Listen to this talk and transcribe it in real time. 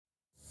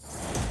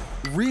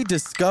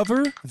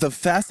Rediscover the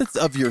facets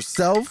of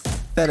yourself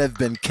that have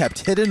been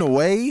kept hidden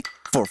away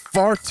for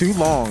far too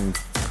long.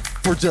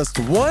 For just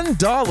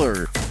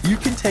 $1, you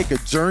can take a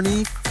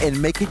journey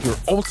and make it your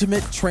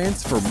ultimate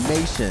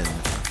transformation.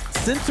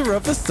 Center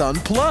of the Sun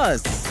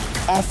Plus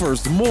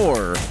offers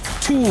more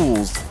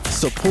tools,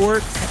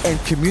 support, and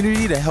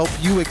community to help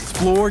you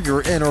explore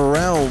your inner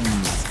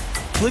realms.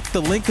 Click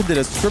the link in the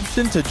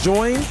description to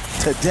join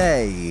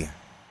today.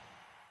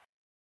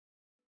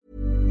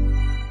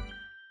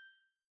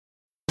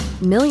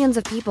 Millions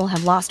of people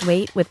have lost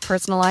weight with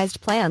personalized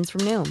plans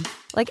from Noom.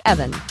 Like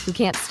Evan, who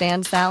can't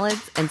stand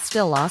salads and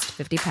still lost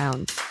 50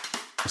 pounds.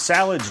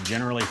 Salads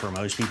generally for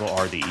most people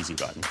are the easy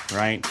button,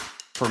 right?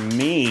 For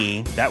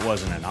me, that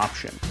wasn't an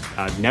option.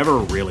 I never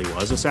really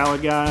was a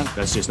salad guy.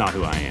 That's just not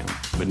who I am.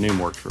 But Noom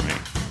worked for me.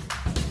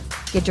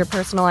 Get your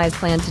personalized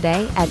plan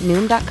today at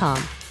Noom.com.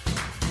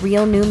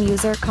 Real Noom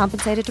user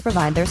compensated to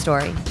provide their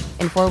story.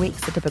 In 4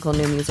 weeks, the typical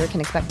Noom user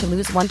can expect to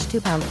lose 1 to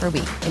 2 pounds per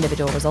week.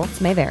 Individual results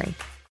may vary.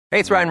 Hey,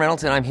 it's Ryan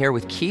Reynolds, and I'm here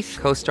with Keith,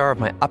 co-star of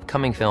my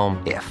upcoming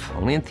film, If,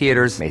 only in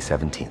theaters May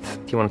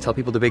 17th. Do you want to tell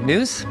people the big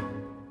news?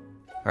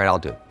 All right, I'll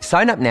do it.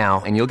 Sign up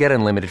now and you'll get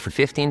unlimited for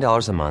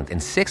 $15 a month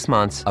and 6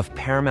 months of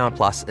Paramount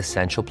Plus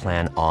Essential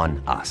Plan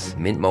on us.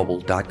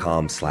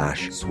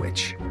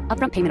 MintMobile.com/switch.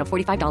 Upfront payment of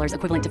 $45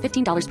 equivalent to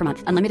 $15 per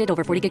month. Unlimited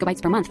over 40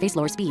 gigabytes per month. Face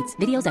lower speeds.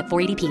 Videos at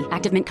 480p.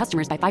 Active Mint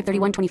customers by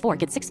 531.24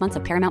 get 6 months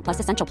of Paramount Plus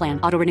Essential Plan.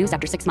 Auto renews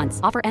after 6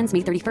 months. Offer ends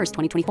May 31st,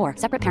 2024.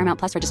 Separate Paramount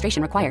Plus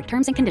registration required.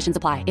 Terms and conditions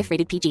apply if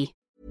rated PG.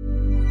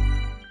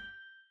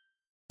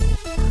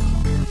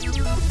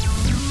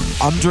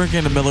 I'm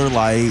drinking a Miller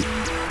Lite.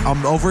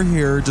 I'm over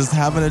here just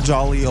having a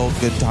jolly old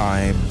good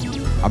time.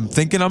 I'm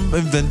thinking I'm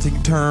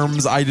inventing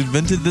terms. I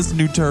invented this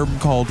new term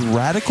called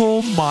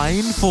radical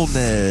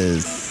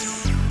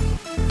mindfulness.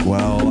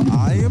 Well,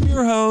 I am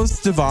your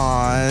host,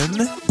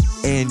 Devon,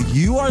 and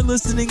you are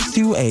listening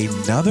to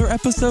another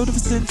episode of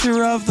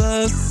Center of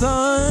the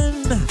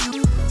Sun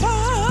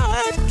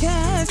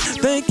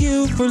podcast. Thank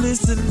you for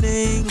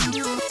listening.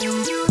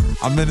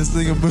 I'm in a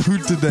singing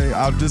mood today.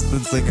 I've just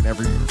been singing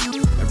every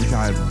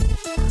time.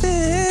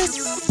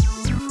 This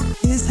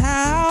is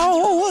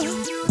how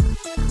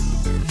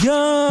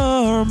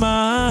your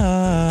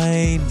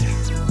mind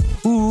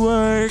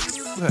works.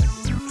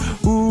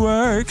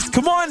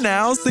 Come on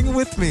now, sing it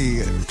with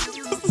me.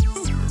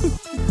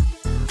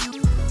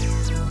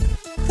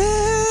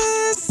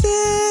 This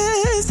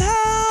is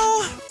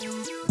how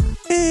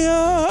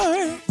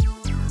your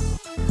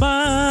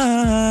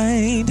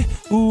mind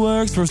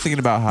works. We're thinking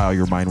about how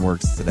your mind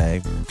works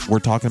today. We're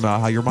talking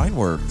about how your mind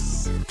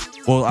works.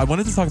 Well, I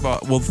wanted to talk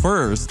about,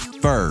 first,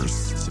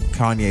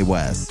 Kanye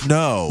West.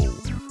 No,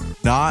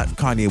 not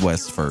Kanye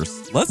West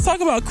first. Let's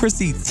talk about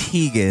Chrissy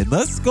Teigen.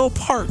 Let's go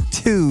part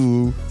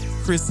 2,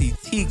 Chrissy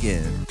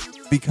Teigen,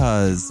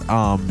 because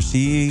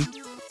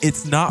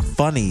it's not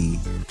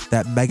funny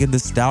that Megan Thee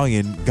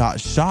Stallion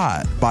got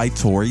shot by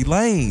Tory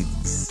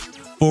Lanez.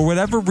 For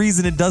whatever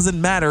reason, it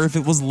doesn't matter if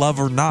it was love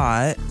or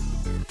not.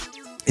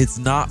 It's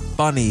not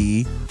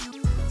funny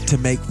to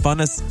make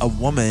fun of a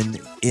woman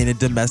in a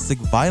domestic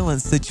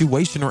violence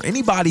situation, or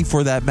anybody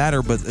for that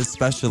matter, but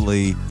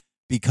especially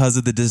because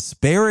of the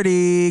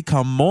disparity.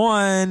 Come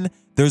on.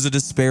 There's a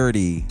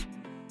disparity.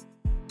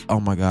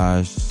 Oh my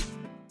gosh.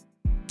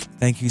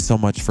 Thank you so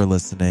much for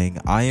listening.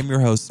 I am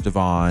your host,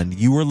 Devon.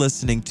 You are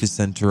listening to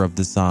Center of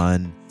the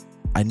Sun.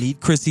 I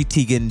need Chrissy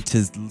Teigen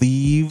to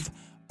leave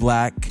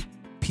Black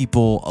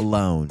people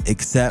alone,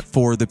 except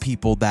for the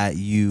people that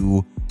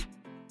you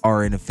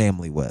are in a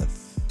family with.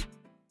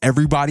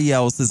 Everybody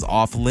else is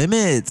off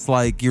limits.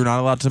 Like, you're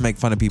not allowed to make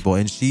fun of people.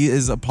 And she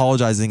is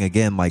apologizing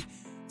again. Like,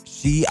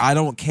 I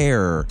don't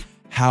care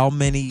how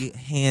many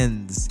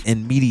hands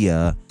in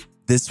media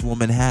this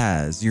woman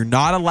has. You're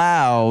not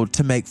allowed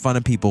to make fun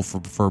of people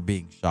for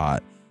being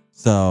shot.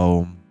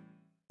 So,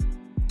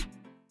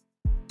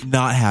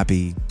 not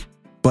happy.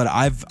 But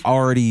I've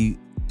already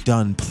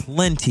done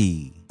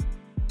plenty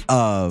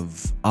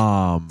of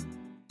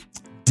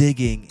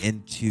digging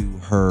into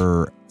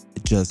her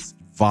just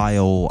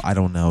vile,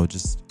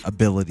 just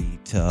ability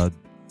to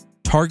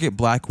target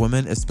Black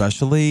women,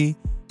 especially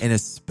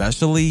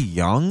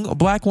young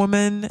Black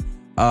women.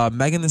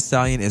 Megan Thee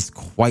Stallion is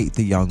quite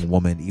the young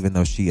woman, even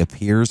though she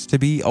appears to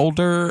be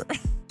older.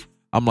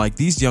 I'm like,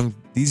 these young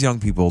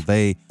people,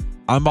 I'm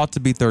about to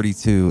be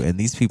 32 and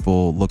these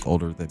people look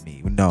older than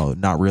me. No,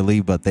 not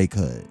really, but they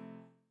could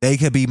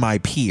be my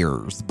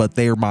peers, but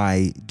they're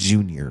my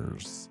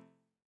juniors.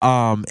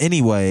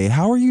 Anyway,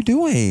 how are you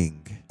doing?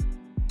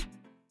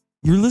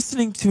 You're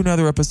listening to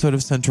another episode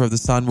of Center of the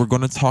Sun. We're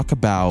going to talk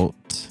about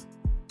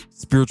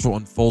spiritual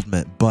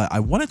unfoldment, but I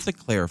wanted to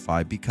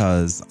clarify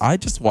because I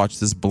just watched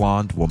this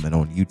blonde woman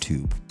on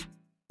YouTube,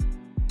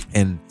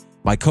 and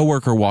my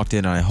coworker walked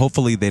in, and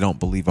hopefully they don't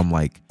believe I'm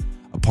like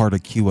a part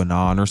of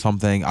QAnon or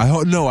something.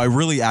 I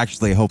really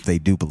actually hope they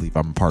do believe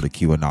I'm a part of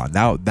QAnon.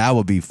 That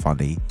would be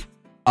funny.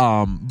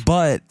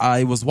 But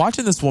I was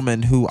watching this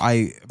woman who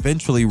I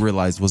eventually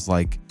realized was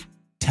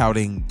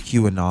touting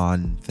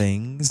QAnon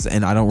things,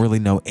 and I don't really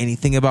know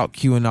anything about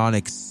QAnon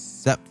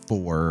except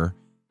for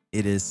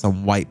it is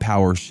some white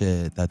power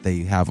shit that they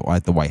have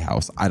at the White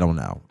House. I don't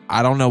know.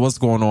 I don't know what's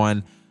going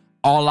on.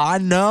 All I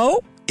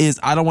know is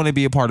I don't want to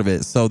be a part of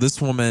it. So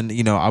this woman,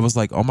 I was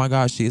like, oh my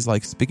gosh, she is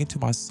like speaking to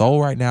my soul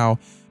right now,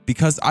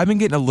 because I've been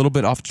getting a little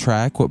bit off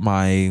track with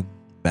my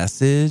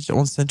message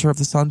on Center of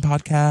the Sun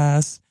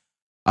podcast.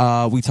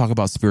 We talk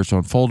about spiritual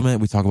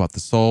unfoldment. We talk about the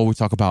soul.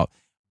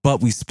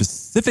 But we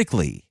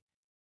specifically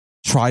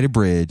try to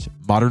bridge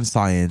modern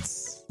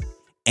science,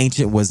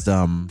 ancient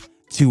wisdom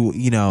to,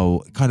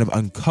 kind of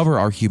uncover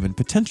our human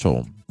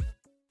potential.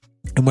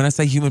 And when I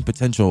say human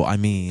potential, I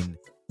mean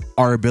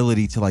our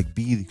ability to like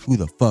be who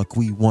the fuck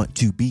we want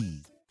to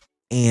be.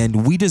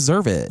 And we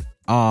deserve it.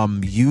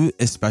 You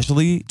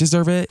especially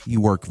deserve it. You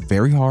work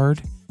very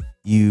hard.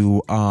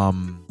 You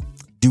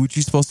do what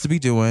you're supposed to be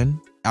doing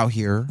out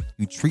here.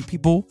 You treat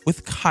people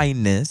with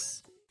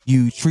kindness.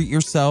 You treat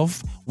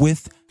yourself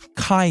with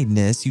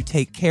kindness. You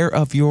take care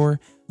of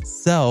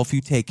yourself.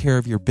 You take care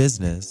of your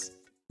business.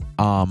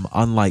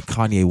 Unlike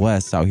Kanye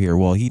West out here,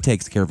 well, he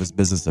takes care of his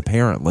business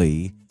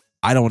apparently.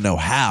 I don't know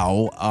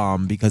how,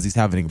 because he's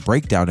having a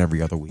breakdown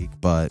every other week,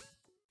 but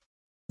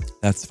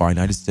that's fine.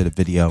 I just did a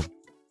video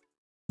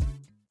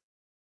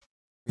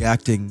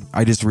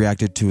I just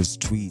reacted to his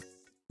tweet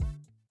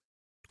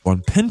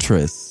on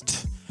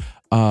Pinterest.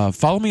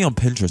 Follow me on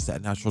Pinterest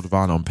at Natural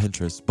Divine on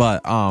Pinterest.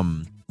 But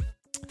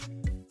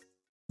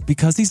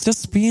because he's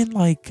just being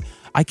like,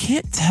 I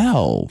can't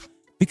tell,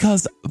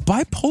 because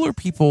bipolar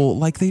people,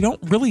 like, they don't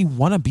really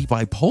want to be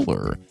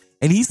bipolar.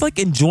 And he's like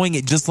enjoying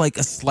it just like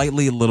a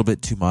little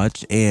bit too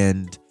much.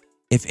 And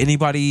if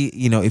anybody,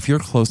 if you're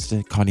close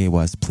to Kanye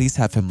West, please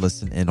have him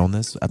listen in on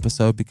this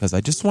episode, because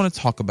I just want to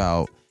talk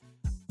about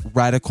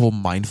radical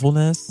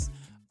mindfulness.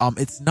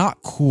 It's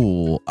not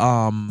cool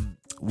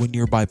when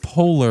you're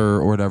bipolar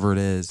or whatever it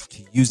is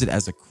to use it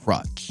as a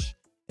crutch.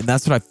 And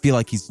that's what I feel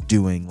like he's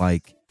doing.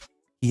 Like,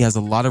 he has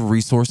a lot of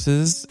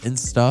resources and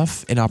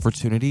stuff and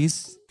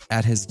opportunities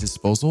at his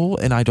disposal,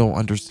 and I don't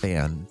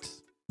understand.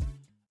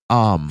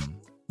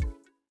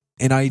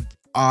 And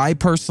I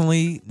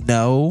personally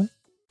know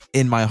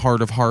in my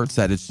heart of hearts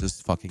that it's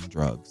just fucking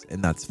drugs,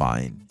 and that's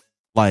fine.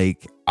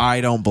 Like,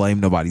 I don't blame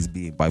nobody's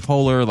being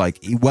bipolar. Like,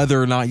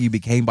 whether or not you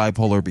became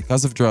bipolar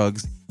because of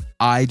drugs,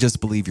 I just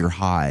believe you're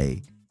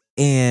high.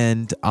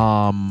 And,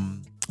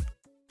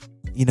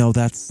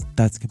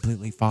 that's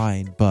completely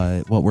fine.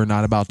 But what we're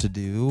not about to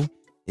do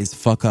is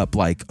fuck up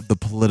like the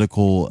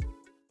political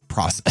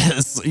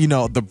process,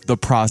 the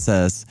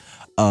process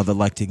of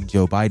electing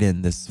Joe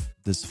Biden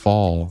this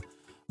fall.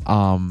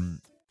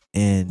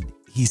 And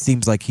he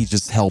seems like he's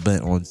just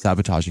hell-bent on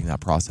sabotaging that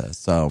process.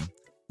 So,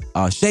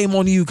 shame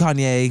on you,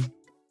 Kanye.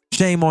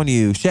 Shame on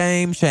you.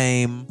 Shame.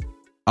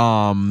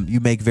 You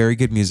make very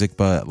good music,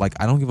 but like,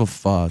 I don't give a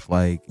fuck.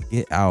 Like,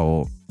 get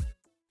out.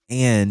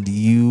 And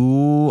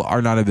you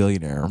are not a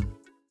billionaire.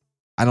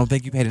 I don't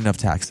think you paid enough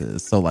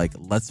taxes. So like,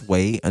 let's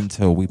wait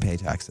until we pay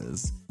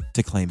taxes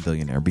to claim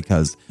billionaire,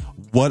 because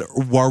what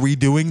are we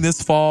doing this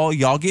fall?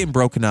 Y'all getting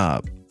broken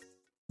up.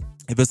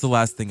 If it's the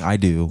last thing I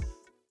do,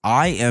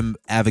 I am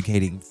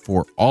advocating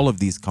for all of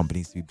these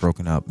companies to be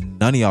broken up.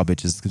 None of y'all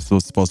bitches are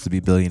supposed to be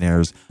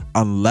billionaires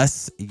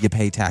unless you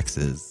pay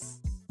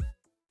taxes.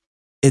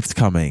 It's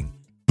coming.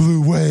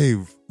 Blue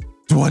Wave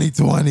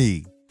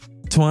 2020.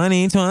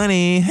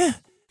 2020.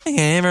 I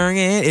can't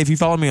forget. If you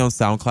follow me on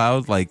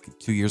SoundCloud, like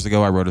 2 years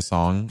ago, I wrote a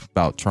song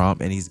about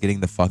Trump and he's getting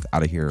the fuck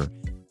out of here.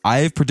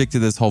 I've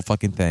predicted this whole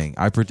fucking thing.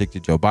 I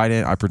predicted Joe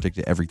Biden. I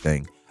predicted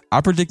everything.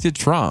 I predicted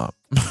Trump.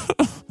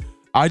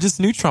 I just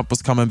knew Trump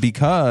was coming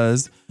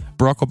because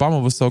Barack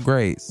Obama was so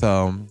great.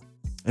 So,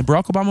 and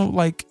Barack Obama,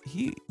 like,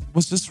 he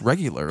was just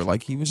regular.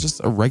 Like, he was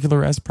just a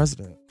regular ass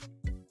president.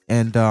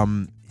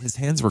 And his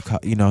hands were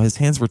his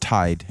hands were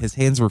tied. His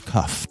hands were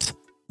cuffed,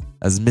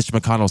 as Mitch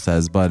McConnell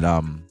says. But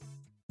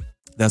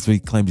that's what he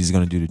claimed he's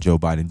going to do to Joe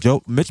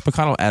Biden. Mitch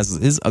McConnell, as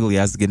his ugly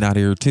ass is getting out of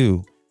here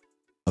too.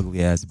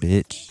 Ugly ass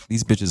bitch.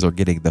 These bitches are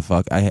getting the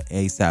fuck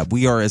ASAP.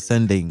 We are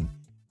ascending,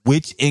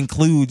 which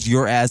includes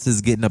your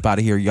asses getting up out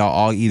of here. Y'all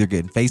all either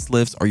getting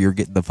facelifts or you're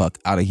getting the fuck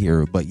out of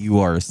here. But you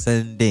are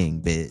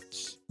ascending,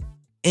 bitch.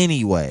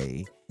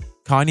 Anyway,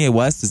 Kanye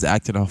West is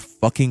acting a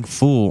fucking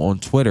fool on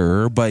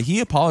Twitter, but he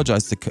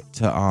apologized to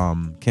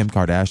Kim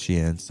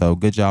Kardashian. So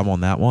good job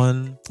on that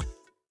one.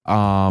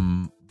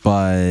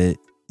 But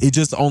it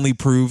just only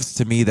proves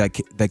to me that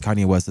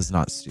Kanye West is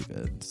not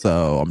stupid.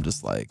 So I'm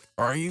just like,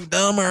 are you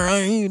dumb or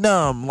are you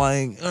dumb?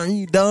 Like, are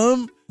you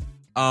dumb?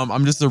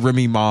 I'm just a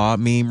Remy Ma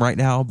meme right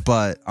now,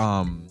 but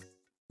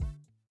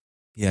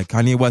yeah,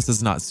 Kanye West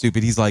is not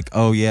stupid. He's like,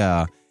 oh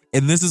yeah,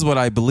 and this is what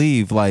I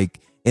believe. Like,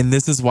 and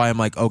this is why I'm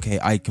like, okay,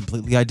 I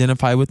completely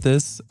identify with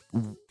this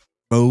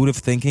mode of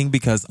thinking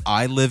because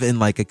I live in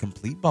like a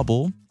complete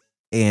bubble,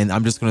 and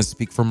I'm just going to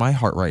speak from my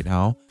heart right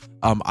now.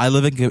 I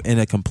live in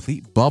a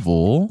complete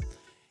bubble.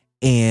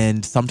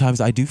 And sometimes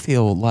I do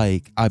feel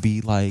like I be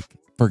like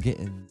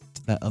forgetting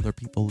that other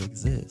people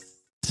exist.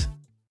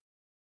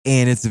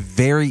 And it's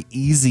very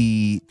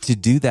easy to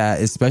do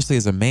that, especially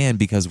as a man,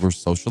 because we're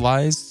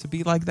socialized to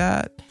be like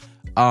that.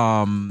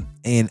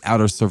 And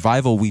out of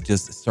survival, we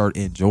just start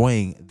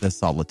enjoying the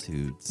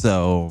solitude.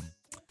 So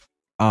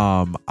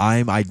I'm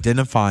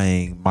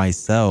identifying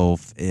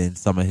myself in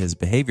some of his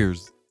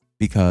behaviors,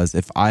 because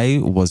if I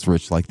was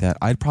rich like that,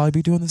 I'd probably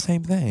be doing the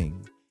same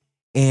thing.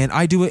 And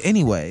I do it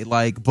anyway.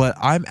 Like, but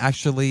I'm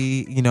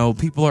actually,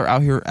 people are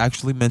out here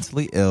actually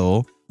mentally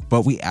ill,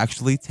 but we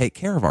actually take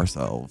care of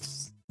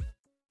ourselves.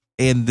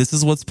 And this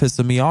is what's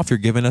pissing me off. You're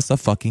giving us a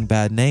fucking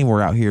bad name.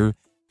 We're out here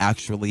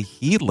actually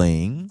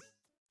healing.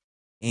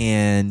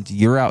 And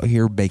you're out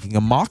here making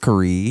a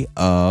mockery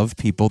of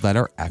people that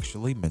are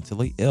actually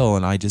mentally ill.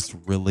 And I just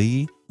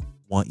really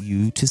want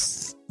you to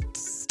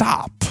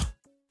stop.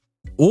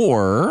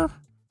 Or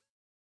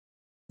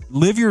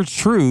live your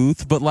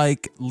truth, but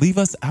like leave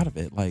us out of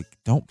it. Like,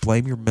 don't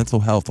blame your mental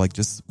health. Like,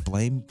 just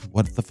blame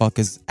what the fuck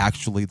is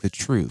actually the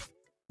truth,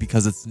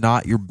 because it's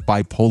not your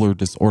bipolar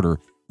disorder.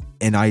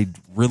 And I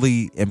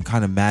really am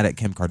kind of mad at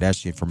Kim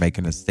Kardashian for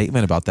making a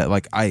statement about that.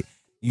 Like,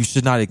 you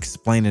should not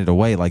explain it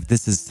away. Like,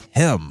 this is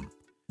him.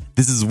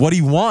 This is what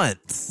he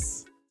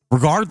wants,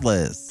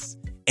 regardless.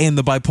 And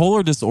the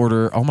bipolar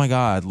disorder, oh my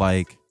God,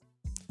 like,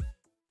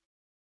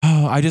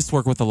 I just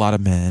work with a lot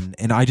of men,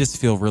 and I just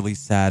feel really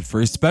sad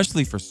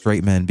especially for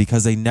straight men,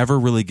 because they never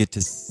really get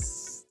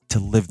to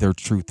live their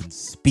truth and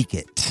speak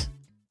it.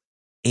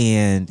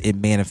 And it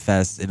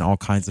manifests in all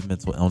kinds of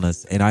mental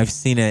illness. And I've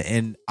seen it,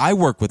 and I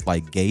work with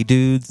like gay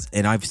dudes,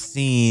 and I've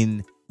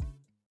seen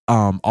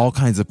all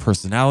kinds of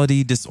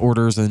personality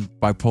disorders and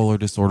bipolar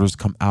disorders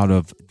come out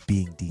of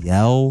being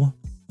DL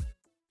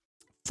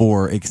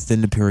for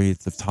extended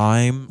periods of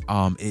time.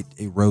 It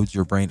erodes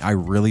your brain. I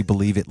really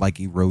believe it like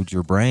erodes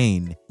your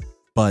brain.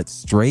 But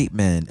straight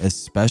men,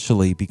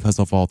 especially because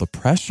of all the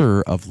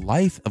pressure of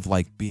life, of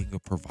like being a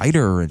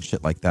provider and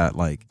shit like that,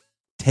 like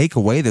take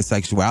away the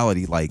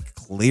sexuality. Like,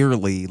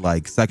 clearly,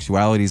 like,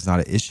 sexuality is not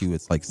an issue.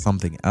 It's like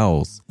something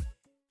else.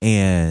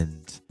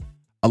 And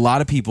a lot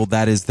of people,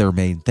 that is their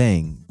main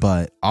thing.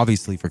 But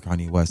obviously for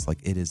Kanye West, like,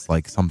 it is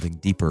like something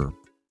deeper.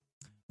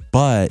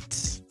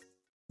 But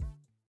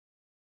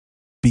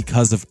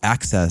because of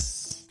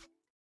access,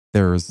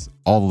 there's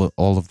all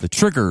of the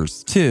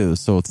triggers too.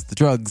 So it's the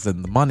drugs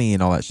and the money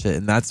and all that shit.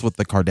 And that's what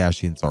the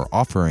Kardashians are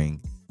offering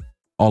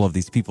all of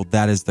these people.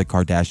 That is the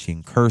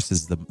Kardashian curse,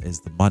 is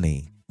the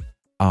money.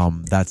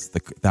 That's the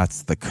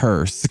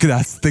curse.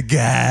 That's the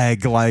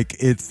gag. Like,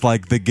 it's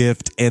like the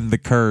gift and the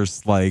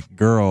curse. Like,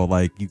 girl,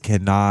 like, you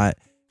cannot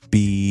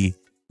be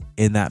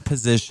in that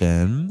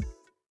position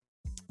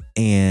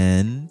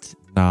and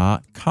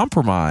not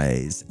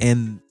compromise.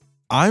 And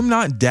I'm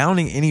not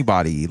downing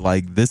anybody.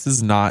 Like, this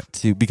is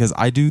not because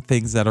I do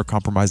things that are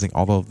compromising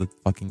all of the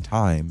fucking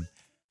time.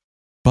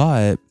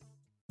 But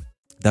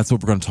that's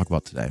what we're going to talk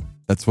about today.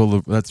 That's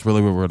really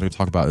what we're going to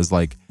talk about, is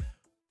like,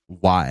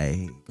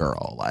 why,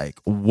 girl? Like,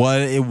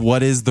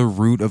 what is the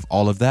root of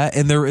all of that?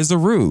 And there is a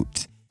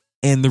root,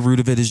 and the root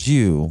of it is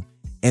you,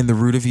 and the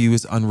root of you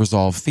is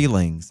unresolved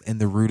feelings, and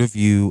the root of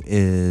you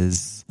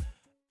is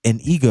an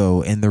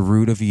ego, and the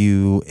root of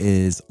you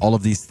is all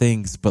of these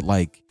things. But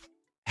like,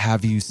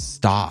 have you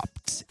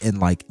stopped and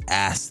like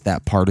asked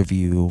that part of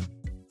you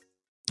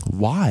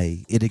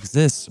why it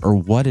exists or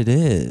what it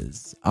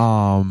is?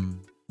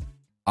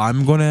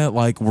 I'm gonna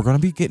we're gonna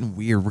be getting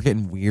weird. We're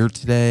getting weird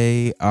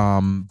today.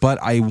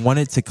 But I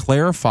wanted to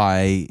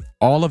clarify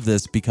all of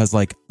this because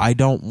like I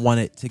don't want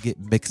it to get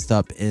mixed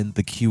up in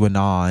the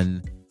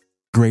QAnon,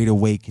 Great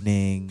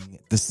Awakening,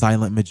 the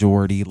silent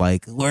majority,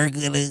 like we're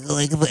gonna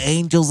like the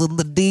angels and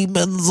the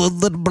demons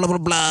and the blah blah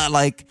blah.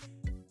 Like,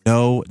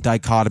 no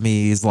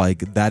dichotomies. Like,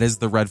 that is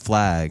the red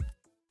flag.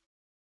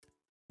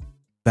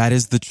 That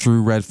is the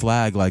true red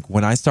flag. Like,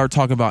 when I start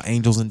talking about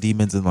angels and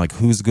demons and like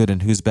who's good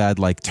and who's bad,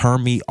 like,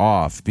 turn me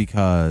off,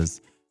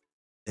 because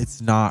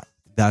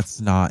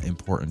that's not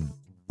important.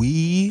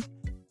 We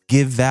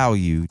give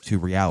value to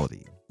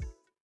reality.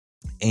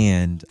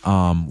 And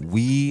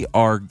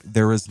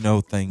there is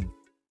no thing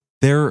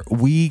there.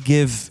 We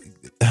give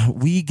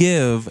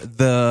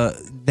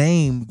the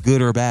name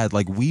good or bad.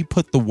 Like, we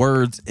put the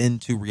words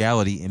into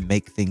reality and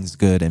make things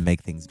good and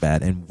make things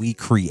bad, and we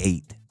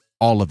create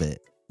all of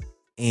it.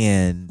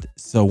 And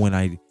so when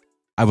I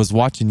was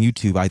watching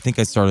YouTube, I think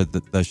I started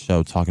the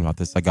show talking about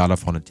this. I got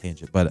off on a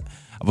tangent, but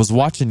I was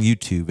watching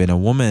YouTube, and a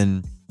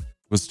woman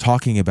was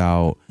talking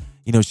about,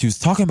 she was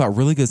talking about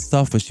really good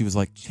stuff, but she was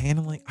like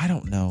channeling, I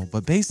don't know.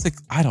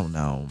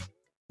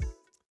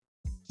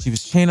 She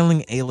was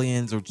channeling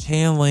aliens or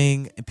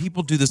channeling, and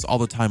people do this all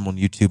the time on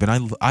YouTube,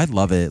 and I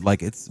love it.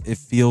 Like, it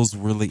feels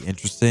really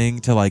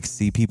interesting to like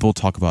see people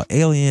talk about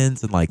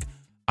aliens and like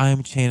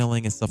I'm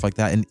channeling and stuff like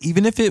that. And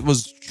even if it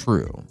was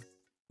true,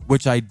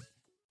 which I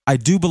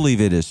do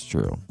believe it is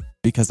true,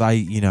 because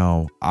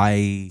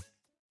I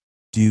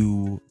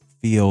do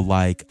feel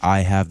like I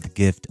have the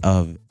gift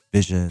of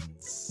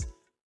visions,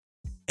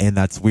 and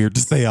that's weird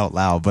to say out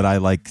loud, but I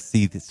like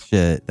see this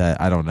shit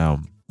that I don't know.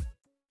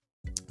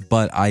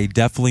 But I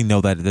definitely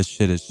know that this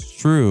shit is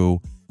true.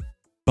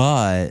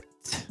 But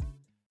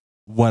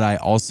what I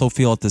also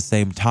feel at the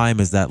same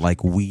time is that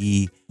like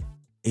we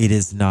it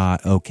is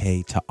not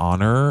okay to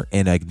honor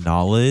and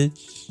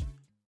acknowledge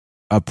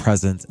a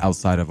presence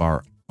outside of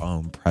our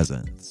own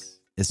presence,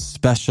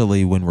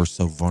 especially when we're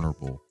so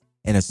vulnerable,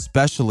 and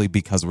especially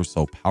because we're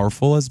so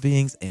powerful as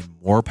beings and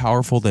more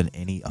powerful than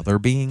any other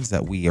beings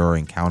that we are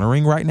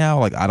encountering right now.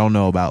 Like, I don't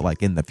know about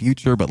like in the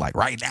future, but like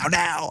right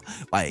now,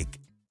 like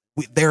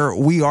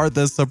we are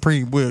the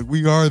supreme,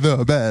 we are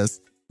the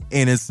best.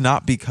 And it's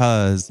not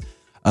because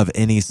of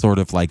any sort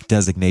of like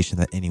designation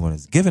that anyone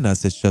has given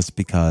us. It's just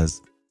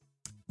because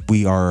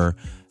we are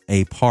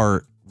a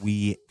part,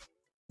 we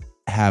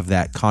have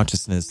that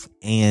consciousness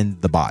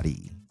and the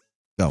body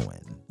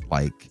going.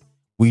 Like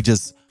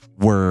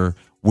we're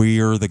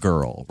the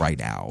girl right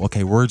now.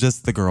 Okay, we're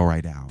just the girl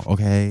right now.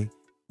 Okay,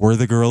 we're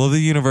the girl of the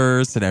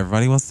universe, and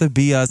everybody wants to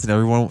be us, and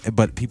everyone.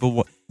 But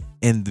people,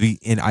 and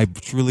I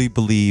truly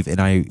believe, and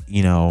I,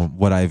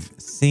 what I've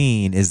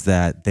seen is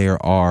that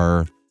there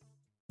are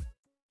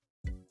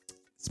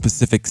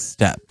specific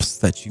steps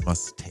that you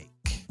must take.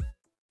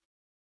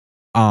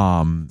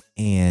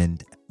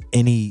 And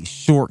any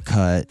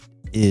shortcut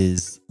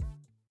is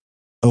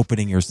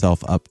opening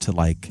yourself up to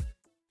like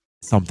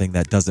something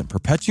that doesn't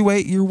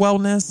perpetuate your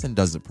wellness and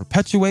doesn't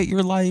perpetuate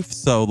your life.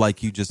 So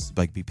like, you just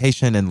like be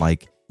patient, and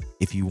like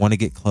if you want to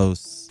get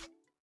close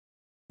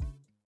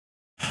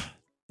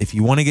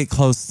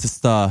to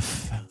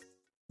stuff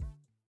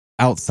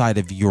outside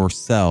of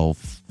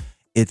yourself,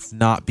 it's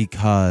not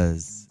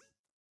because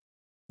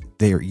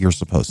you're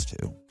supposed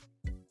to.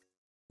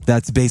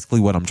 That's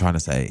basically what I'm trying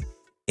to say.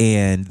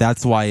 And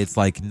that's why it's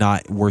like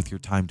not worth your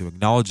time to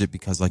acknowledge it,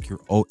 because like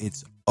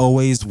it's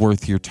always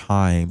worth your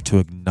time to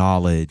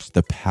acknowledge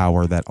the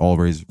power that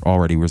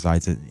already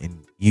resides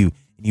in you.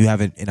 And you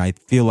haven't, and I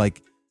feel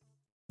like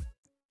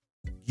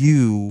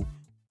you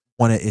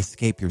want to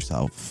escape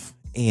yourself.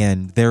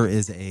 And there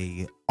is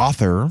a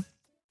author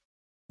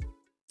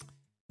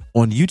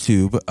on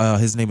YouTube.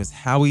 His name is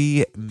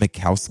Howie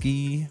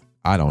Mikowski.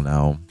 I don't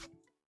know.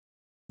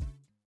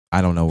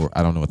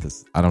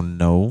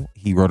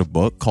 He wrote a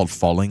book called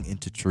Falling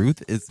into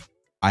Truth.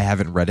 I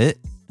haven't read it,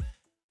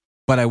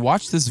 but I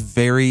watched this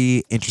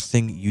very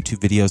interesting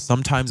YouTube video.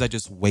 Sometimes I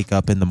just wake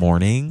up in the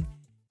morning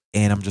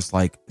and I'm just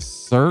like,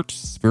 search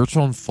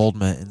spiritual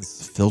unfoldment and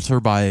filter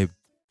by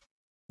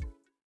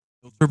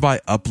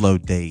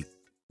upload date.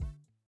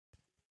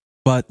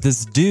 But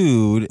this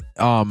dude,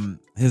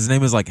 his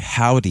name is like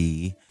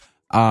Howdy.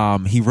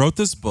 He wrote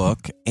this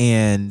book,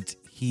 and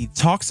he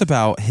talks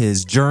about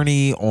his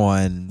journey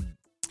on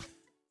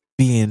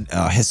being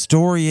a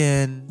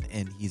historian,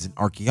 and he's an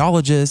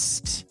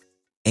archaeologist,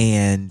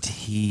 and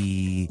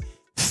he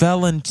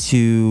fell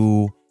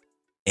into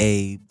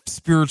a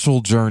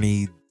spiritual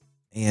journey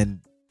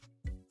and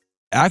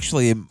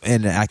actually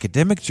an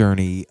academic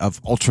journey of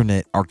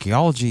alternate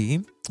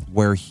archaeology,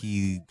 where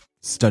he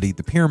studied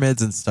the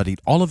pyramids and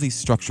studied all of these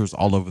structures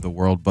all over the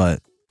world.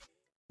 But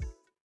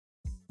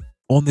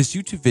on this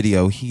YouTube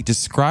video, he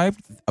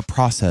described a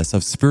process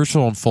of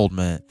spiritual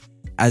unfoldment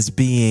as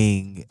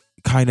being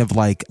kind of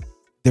like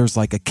there's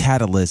like a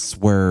catalyst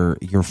where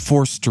you're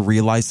forced to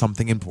realize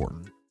something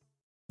important.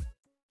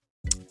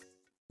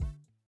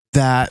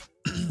 That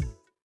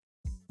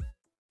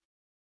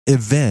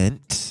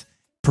event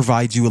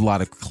provides you a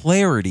lot of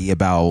clarity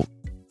about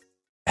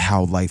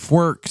how life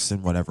works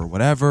and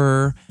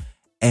whatever.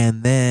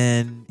 And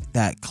then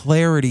that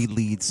clarity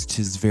leads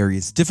to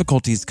various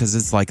difficulties, because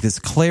it's like this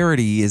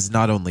clarity is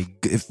not only,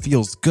 it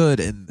feels good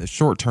in the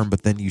short term,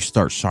 but then you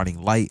start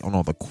shining light on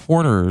all the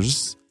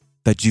corners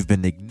that you've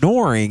been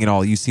ignoring,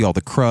 and you see all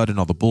the crud and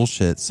all the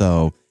bullshit.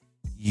 So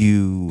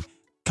you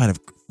kind of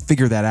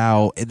figure that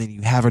out, and then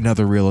you have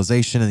another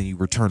realization, and then you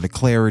return to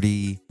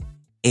clarity.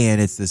 And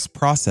it's this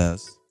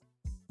process.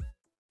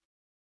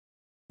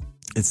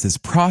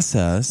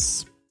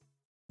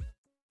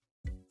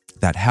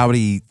 That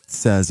Howdy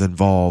says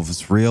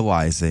involves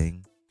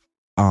realizing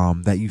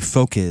that you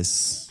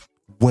focus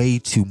way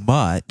too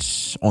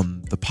much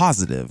on the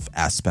positive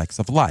aspects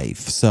of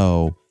life.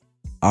 So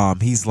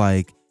he's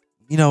like,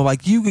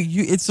 like you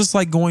it's just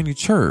like going to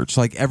church.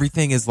 Like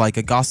everything is like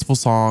a gospel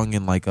song,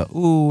 and like a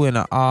ooh and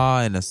a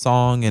ah and a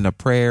song and a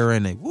prayer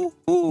and a woo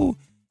woo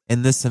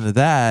and this and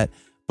that.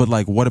 But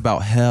like, what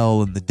about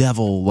hell and the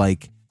devil?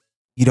 Like,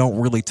 you don't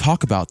really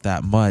talk about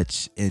that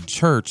much in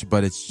church,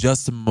 but it's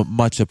just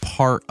much a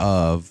part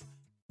of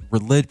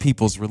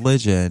people's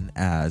religion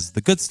as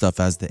the good stuff,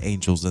 as the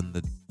angels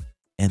and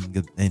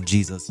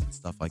Jesus and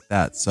stuff like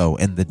that. So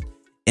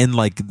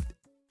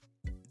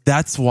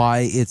that's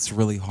why it's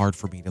really hard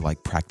for me to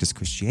like practice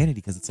Christianity,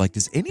 because it's like,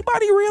 does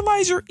anybody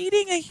realize you're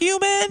eating a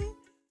human?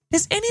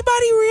 Does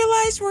anybody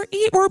realize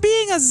we're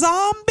being a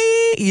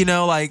zombie?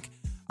 Like,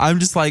 I'm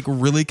just like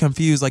really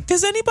confused. Like, where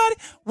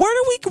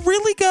do we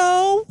really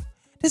go?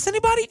 Does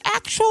anybody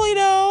actually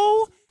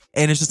know?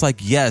 And it's just like,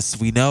 yes,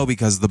 we know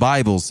because the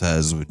Bible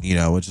says,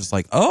 it's just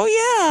like, oh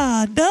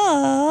yeah,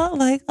 duh.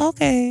 Like,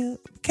 okay,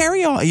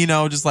 carry on,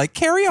 just like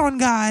carry on,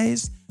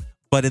 guys.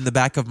 But in the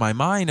back of my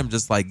mind, I'm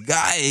just like,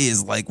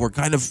 guys, like we're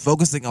kind of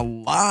focusing a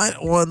lot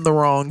on the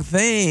wrong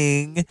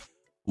thing.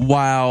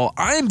 while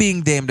I'm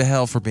being damned to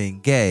hell for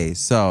being gay.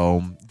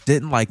 So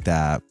didn't like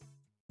that.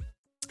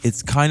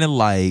 It's kind of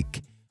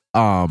like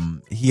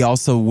he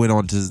also went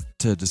on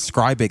to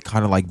describe it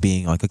kind of like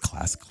being like a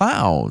class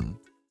clown.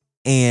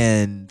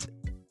 And,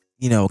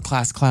 you know,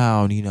 class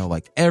clown, you know,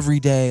 like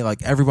every day,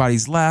 like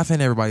everybody's laughing,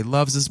 everybody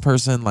loves this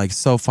person, like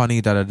so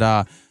funny, da da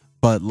da.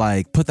 But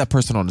like put that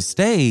person on the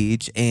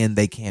stage and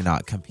they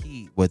cannot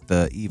compete with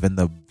even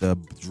the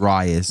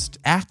driest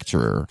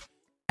actor.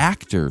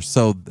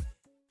 So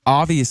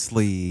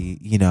obviously,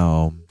 you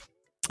know,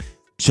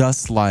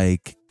 just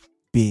like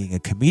being a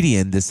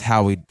comedian, this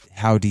Howdy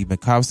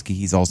Mikowski,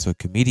 he's also a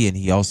comedian.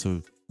 He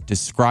also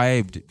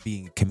described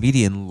being a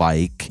comedian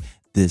like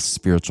this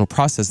spiritual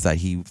process that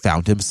he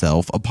found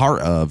himself a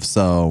part of.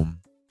 So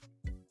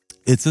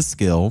it's a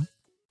skill.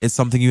 It's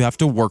something you have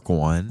to work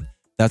on.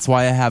 That's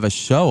why I have a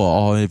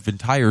show, an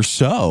entire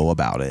show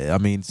about it. I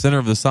mean, Center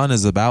of the Sun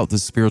is about the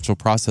spiritual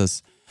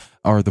process,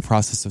 or the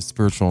process of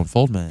spiritual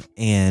unfoldment.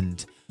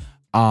 And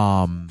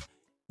the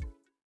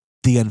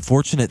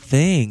unfortunate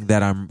thing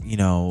that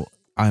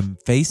I'm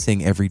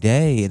facing every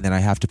day, and then I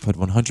have to put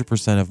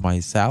 100% of my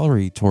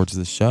salary towards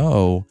the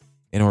show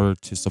in order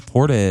to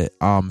support it.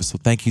 So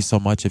thank you so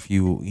much if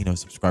you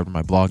subscribe to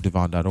my blog,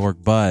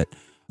 devon.org. But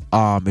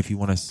if you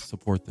want to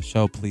support the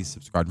show, please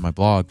subscribe to my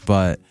blog.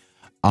 But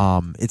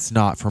it's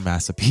not for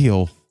mass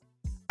appeal.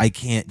 I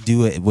can't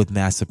do it with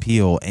mass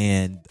appeal.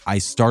 And I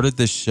started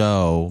the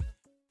show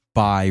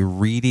by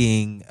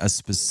reading a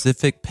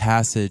specific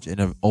passage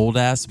in an old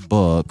ass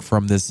book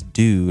from this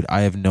dude.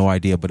 I have no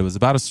idea, but it was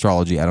about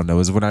astrology. I don't know. It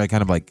was when I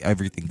kind of like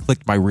everything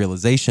clicked, my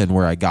realization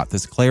where I got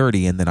this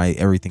clarity, and then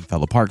everything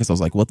fell apart because I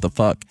was like, what the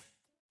fuck?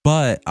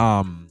 But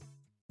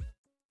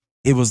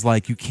it was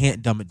like, you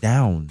can't dumb it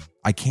down.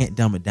 I can't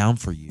dumb it down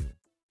for you.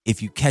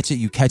 If you catch it,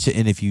 you catch it,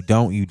 and if you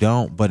don't, you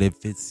don't. But if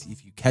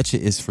you catch it,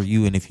 it's for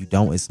you, and if you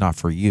don't, it's not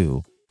for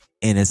you.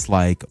 And it's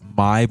like,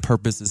 my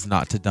purpose is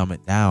not to dumb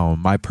it down.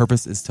 My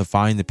purpose is to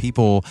find the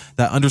people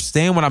that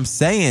understand what I'm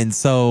saying.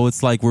 So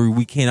it's like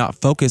we cannot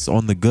focus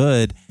on the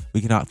good.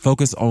 We cannot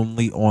focus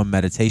only on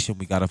meditation.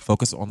 We got to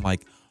focus on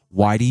like,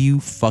 why do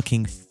you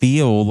fucking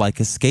feel like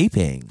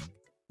escaping?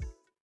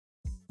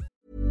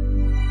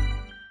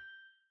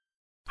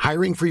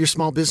 Hiring for your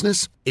small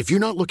business? If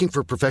you're not looking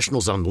for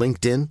professionals on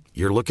LinkedIn,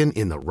 you're looking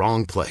in the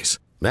wrong place.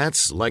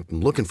 That's like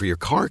looking for your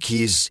car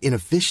keys in a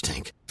fish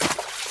tank.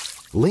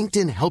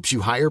 LinkedIn helps you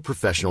hire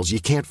professionals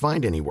you can't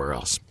find anywhere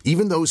else,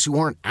 even those who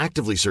aren't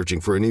actively searching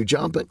for a new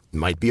job but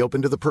might be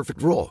open to the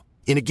perfect role.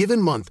 In a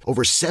given month,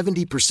 over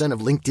 70%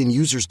 of LinkedIn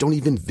users don't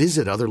even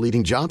visit other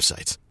leading job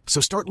sites.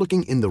 So start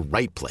looking in the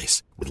right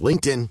place. With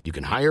LinkedIn, you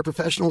can hire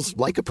professionals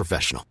like a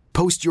professional.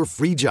 Post your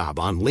free job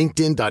on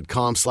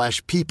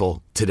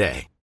linkedin.com/people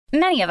today.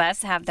 Many of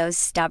us have those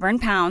stubborn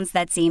pounds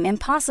that seem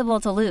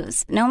impossible to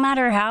lose, no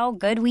matter how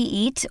good we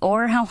eat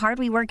or how hard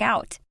we work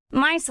out.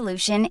 My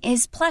solution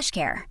is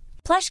PlushCare.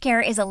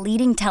 PlushCare is a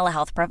leading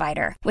telehealth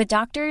provider with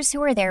doctors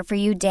who are there for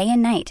you day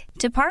and night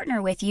to partner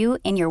with you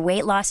in your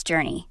weight loss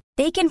journey.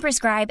 They can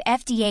prescribe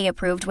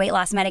FDA-approved weight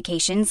loss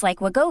medications like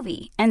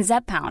Wegovy and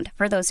Zepbound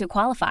for those who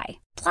qualify.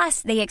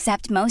 Plus, they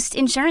accept most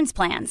insurance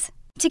plans.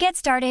 To get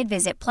started,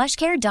 visit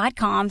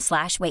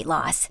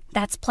plushcare.com/weightloss.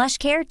 That's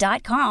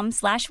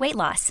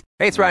plushcare.com/weightloss.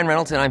 Hey, it's Ryan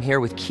Reynolds, and I'm here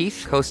with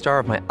Keith, co-star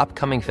of my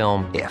upcoming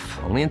film, If,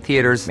 only in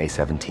theaters May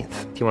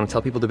 17th. Do you want to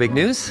tell people the big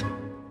news?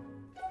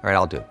 All right,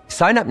 I'll do it.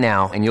 Sign up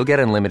now and you'll get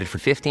unlimited for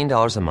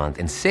 $15 a month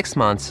and 6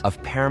 months of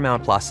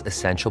Paramount Plus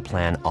Essential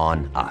Plan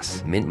on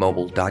us.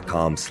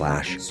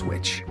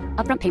 Mintmobile.com/switch.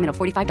 Upfront payment of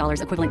 $45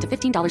 equivalent to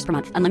 $15 per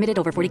month. Unlimited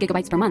over 40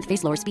 gigabytes per month.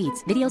 Face lower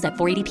speeds. Videos at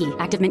 480p.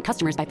 Active Mint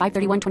customers by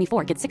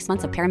 531.24 get 6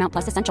 months of Paramount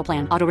Plus Essential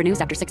Plan. Auto renews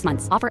after 6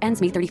 months. Offer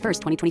ends May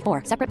 31st,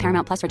 2024. Separate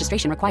Paramount Plus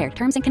registration required.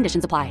 Terms and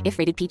conditions apply if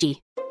rated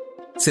PG.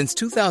 Since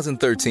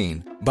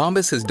 2013,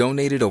 Bombas has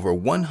donated over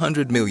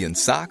 100 million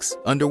socks,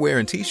 underwear,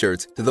 and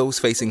T-shirts to those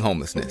facing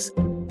homelessness.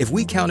 If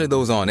we counted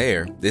those on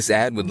air, this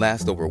ad would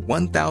last over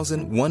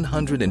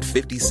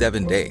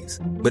 1,157 days.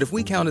 But if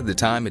we counted the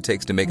time it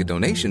takes to make a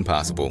donation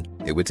possible,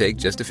 it would take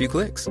just a few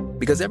clicks.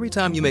 Because every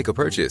time you make a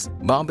purchase,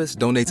 Bombas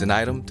donates an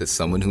item to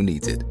someone who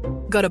needs it.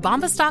 Go to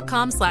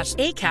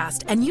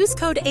bombas.com/ACAST and use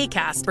code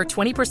ACAST for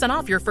 20%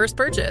 off your first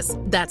purchase.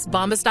 That's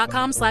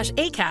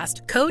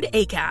bombas.com/ACAST, code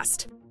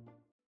ACAST.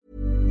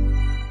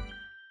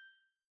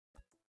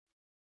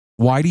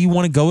 Why do you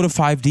want to go to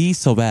 5D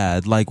so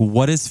bad? Like,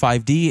 what is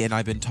 5D? And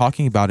I've been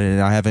talking about it,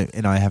 and I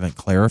haven't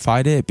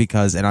clarified it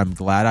and I'm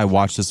glad I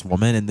watched this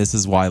woman, and this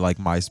is why like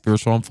my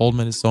spiritual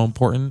unfoldment is so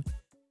important,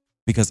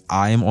 because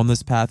I am on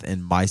this path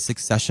and my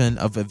succession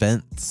of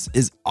events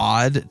is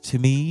odd to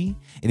me.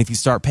 And if you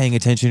start paying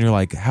attention, you're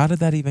like, how did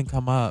that even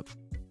come up?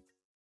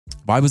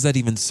 Why was that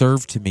even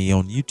served to me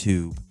on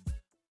YouTube?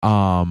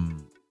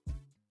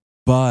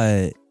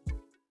 But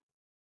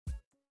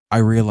I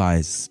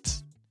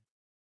realized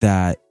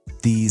that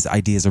these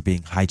ideas are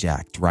being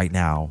hijacked right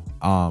now.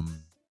 And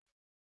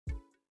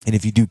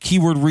if you do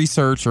keyword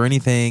research or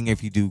anything,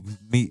 if you do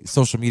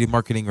social media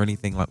marketing or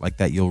anything like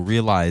that, you'll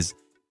realize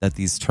that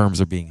these terms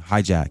are being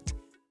hijacked.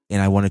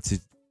 And I wanted to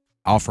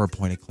offer a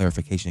point of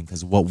clarification,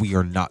 because what we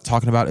are not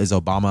talking about is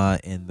Obama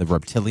and the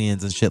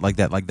reptilians and shit like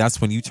that. Like,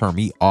 that's when you turn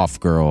me off,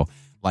 girl.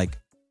 Like,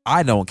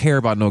 I don't care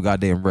about no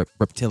goddamn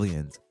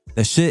reptilians.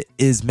 The shit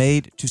is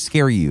made to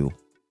scare you.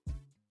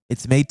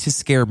 It's made to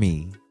scare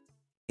me.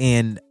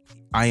 And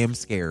I am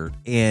scared.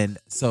 And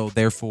so,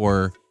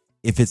 therefore,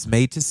 if it's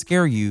made to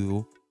scare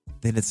you,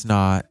 then it's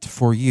not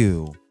for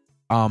you.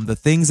 The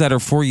things that are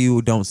for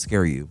you don't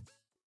scare you.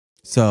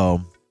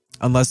 So,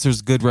 unless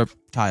there's good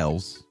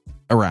reptiles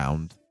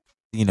around,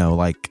 you know,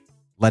 like,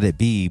 let it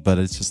be. But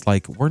it's just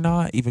like, we're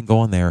not even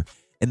going there.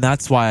 And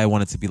that's why I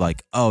want it to be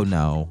like, oh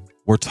no,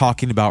 we're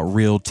talking about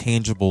real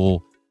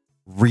tangible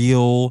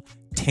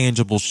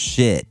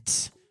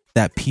shit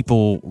that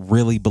people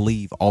really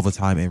believe all the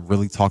time and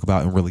really talk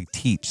about and really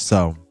teach.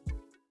 So,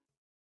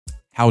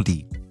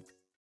 howdy.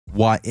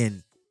 What?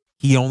 And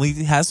he only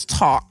has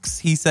talks.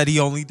 He said he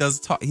only does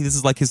talk. This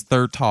is like his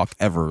third talk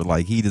ever.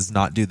 Like, he does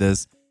not do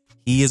this.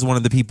 He is one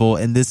of the people,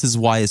 and this is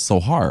why it's so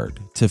hard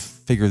to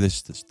figure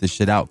this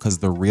shit out, because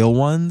the real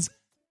ones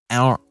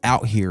aren't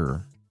out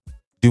here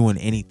doing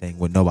anything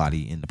with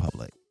nobody in the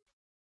public.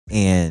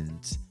 And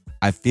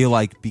I feel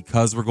like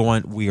because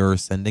we are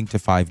ascending to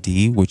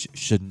 5D, which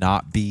should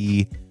not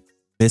be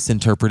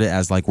misinterpreted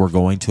as like we're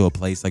going to a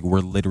place, like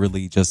we're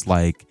literally just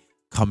like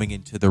coming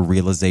into the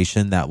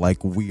realization that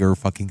like we are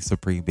fucking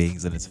supreme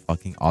beings and it's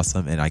fucking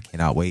awesome and I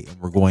cannot wait.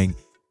 And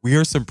we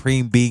are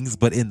supreme beings,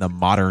 but in the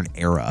modern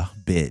era,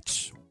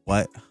 bitch.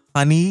 What,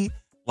 honey?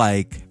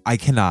 Like, I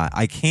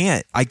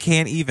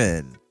can't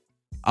even.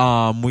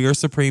 We are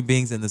supreme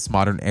beings in this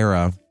modern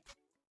era.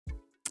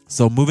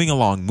 So moving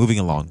along.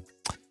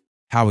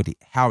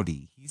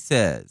 Howdy. He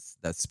says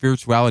that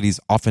spirituality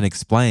is often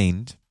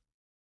explained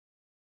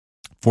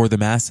for the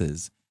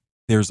masses.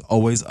 There's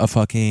always a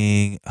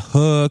fucking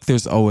hook.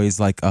 There's always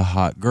like a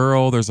hot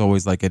girl. There's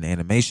always like an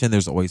animation.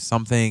 There's always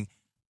something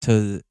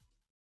to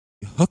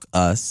hook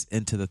us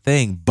into the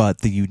thing. But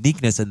the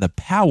uniqueness and the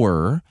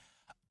power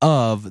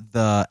of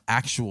the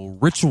actual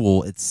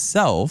ritual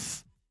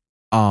itself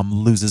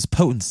loses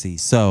potency.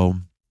 So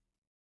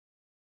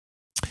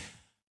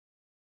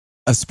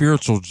a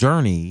spiritual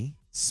journey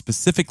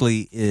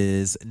specifically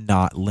is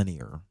not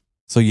linear.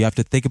 So you have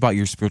to think about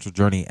your spiritual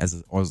journey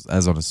as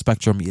on a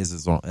spectrum,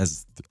 as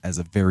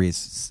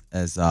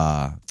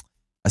a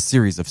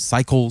series of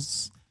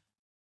cycles,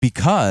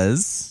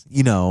 because,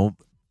 you know,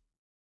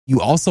 you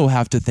also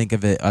have to think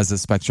of it as a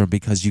spectrum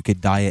because you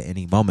could die at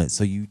any moment.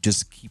 So you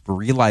just keep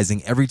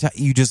realizing every time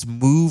you just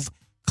move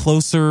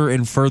closer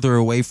and further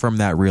away from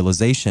that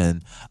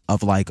realization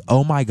of like,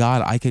 oh my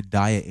God, I could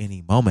die at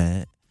any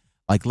moment.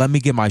 Like, let me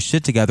get my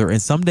shit together.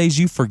 And some days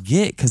you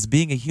forget because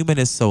being a human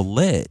is so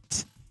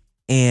lit.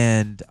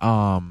 And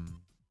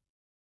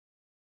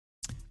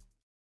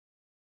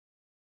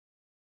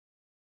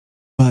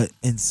but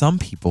in some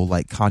people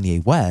like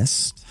Kanye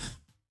West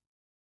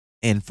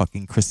and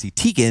fucking Chrissy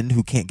Teigen,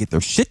 who can't get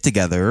their shit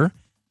together,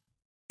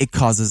 it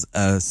causes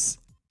us.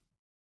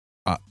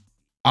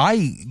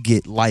 I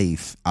get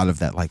life out of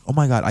that. Like, oh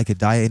my God, I could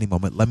die at any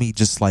moment. Let me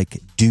just like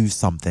do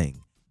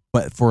something.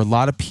 But for a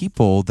lot of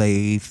people,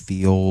 they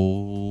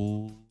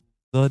feel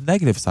the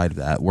negative side of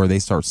that, where they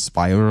start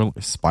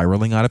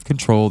spiraling out of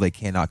control. They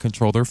cannot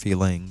control their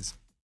feelings.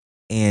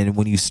 And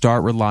when you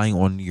start relying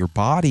on your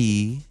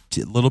body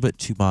a little bit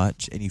too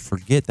much and you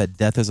forget that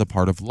death is a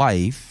part of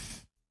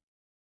life,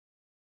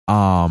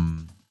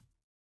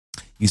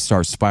 you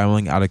start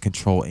spiraling out of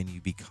control and you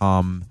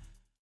become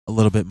a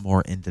little bit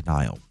more in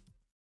denial.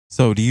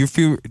 So do you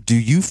fear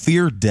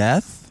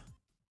death?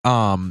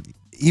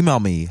 Email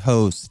me,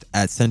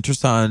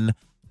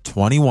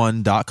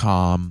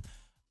 host@centersun21.com.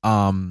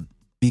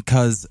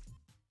 Because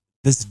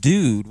this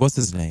dude, what's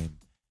his name?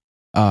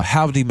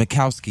 Howdy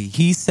Mikowski.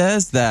 He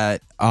says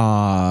that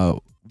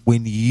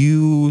when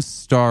you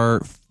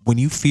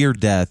fear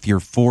death,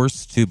 you're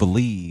forced to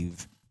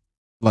believe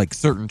like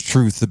certain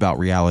truths about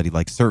reality,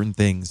 like certain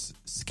things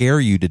scare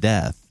you to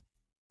death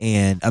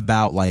and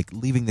about like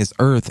leaving this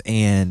earth.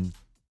 And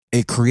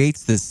it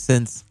creates this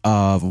sense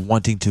of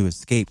wanting to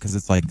escape because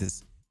it's like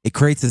this, it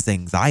creates this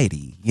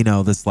anxiety, you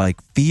know, this like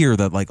fear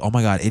that like, oh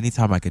my God,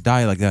 anytime I could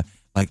die like that.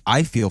 Like,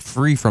 I feel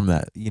free from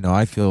that. You know,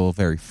 I feel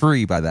very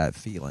free by that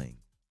feeling,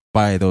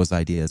 by those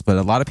ideas. But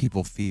a lot of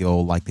people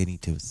feel like they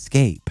need to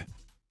escape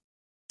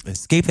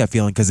that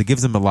feeling because it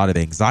gives them a lot of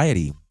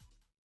anxiety.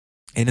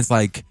 And it's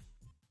like,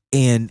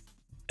 and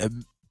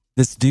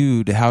this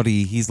dude,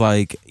 Howdy, he's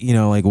like, you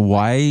know, like,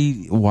 why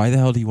the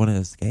hell do you want to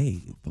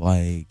escape?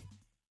 Like,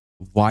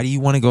 why do you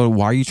want to go?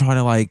 Why are you trying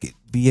to like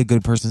be a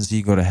good person so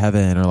you go to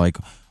heaven? Or like,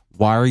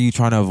 why are you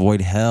trying to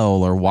avoid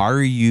hell? Or why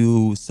are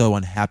you so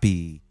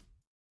unhappy?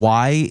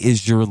 Why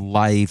is your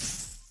life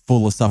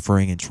full of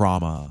suffering and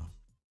trauma?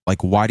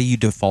 Like, why do you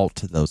default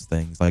to those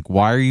things? Like,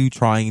 why are you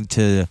trying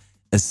to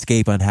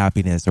escape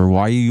unhappiness? Or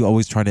why are you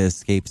always trying to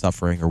escape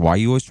suffering? Or why are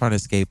you always trying to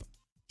escape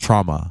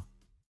trauma?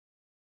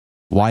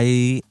 Why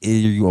are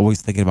you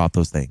always thinking about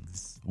those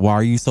things? Why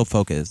are you so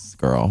focused,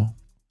 girl?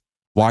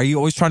 Why are you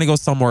always trying to go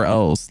somewhere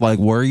else? Like,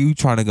 where are you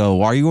trying to go?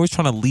 Why are you always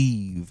trying to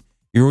leave?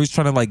 You're always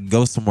trying to like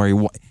go somewhere.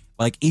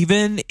 Like,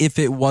 even if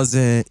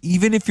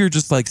you're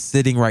just like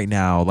sitting right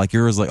now, like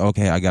you're just like,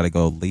 okay, I got to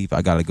go leave.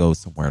 I got to go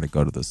somewhere to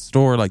go to the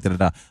store. Like, da, da,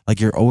 da. Like,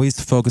 you're always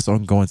focused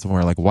on going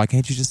somewhere. Like, why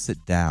can't you just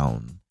sit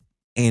down?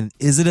 And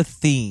is it a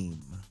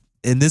theme?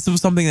 And this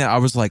was something that I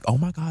was like, oh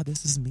my God,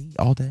 this is me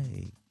all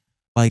day.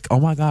 Like,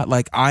 oh my God,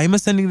 like I'm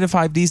ascending to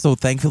 5D. So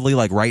thankfully,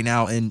 like right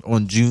now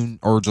on June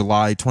or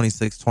July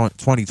 26,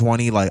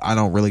 2020, like I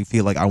don't really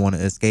feel like I want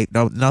to escape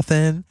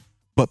nothing.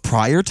 But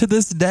prior to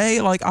this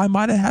day, like I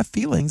might have had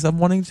feelings of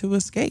wanting to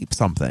escape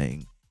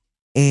something.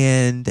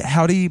 And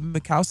Howdy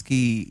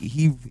Mikowski,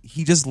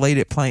 he just laid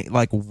it plain,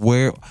 like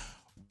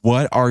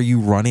what are you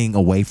running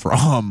away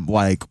from?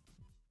 Like,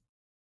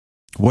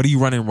 what are you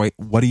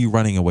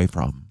running away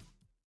from?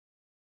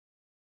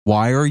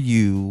 Why are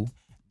you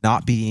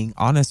not being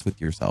honest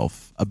with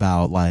yourself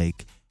about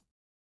like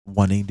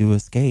wanting to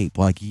escape?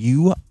 Like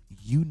you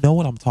know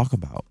what I'm talking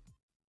about.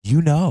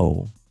 You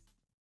know.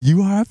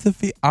 You have to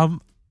feel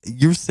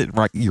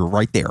you're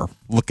right there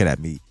looking at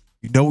me.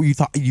 You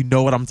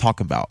know what I'm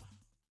talking about.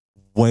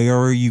 Where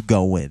are you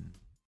going?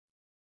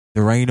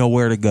 There ain't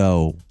nowhere to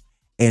go.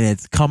 And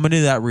it's coming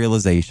to that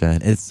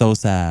realization. It's so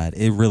sad.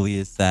 It really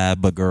is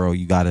sad. But girl,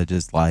 you gotta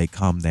just like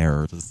come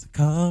there. Just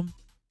come.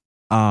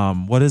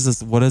 What is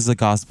this? What is the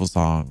gospel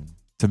song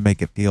to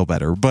make it feel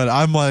better? But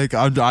I'm like,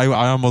 I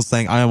almost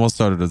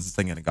started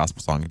singing a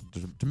gospel song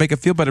to make it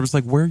feel better. It's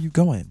like, where are you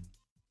going?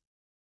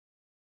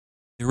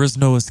 There is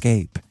no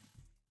escape.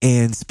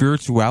 And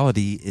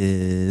spirituality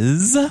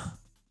is,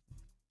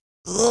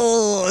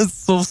 it's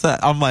so sad.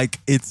 I'm like,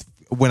 it's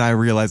when I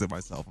realize it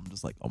myself, I'm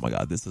just like, oh my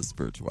God, this is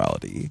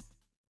spirituality.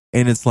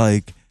 And it's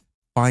like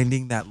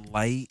finding that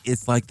light.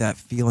 It's like that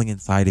feeling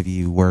inside of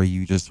you where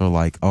you just are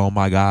like, oh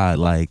my God,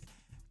 like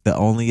the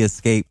only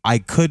escape I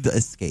could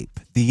escape.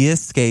 The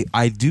escape,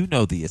 I do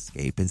know the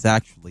escape is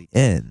actually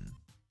in.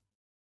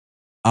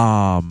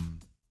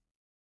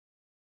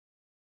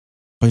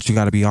 But you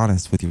got to be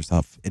honest with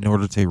yourself. In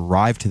order to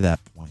arrive to that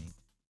point,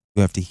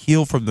 you have to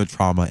heal from the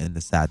trauma and the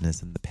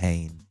sadness and the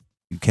pain.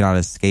 You cannot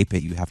escape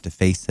it. You have to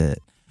face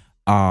it.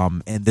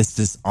 And this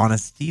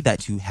dishonesty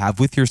that you have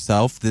with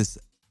yourself, the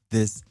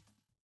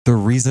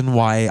reason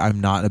why I'm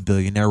not a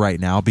billionaire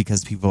right now,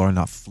 because people are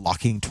not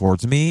flocking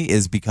towards me,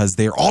 is because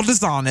they're all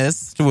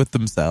dishonest with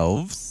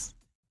themselves.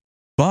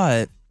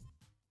 But,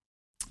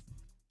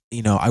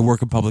 you know, I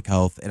work in public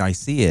health and I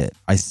see it.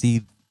 I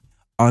see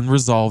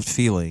unresolved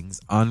feelings,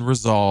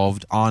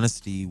 unresolved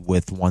honesty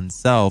with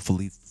oneself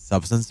leads to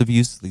substance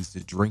abuse, leads to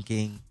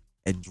drinking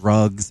and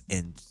drugs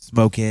and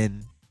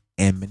smoking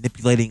and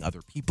manipulating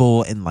other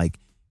people and like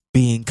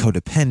being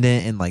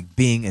codependent and like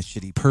being a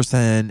shitty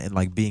person and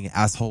like being an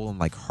asshole and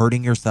like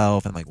hurting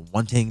yourself and like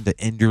wanting to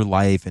end your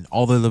life and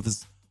all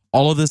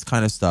of this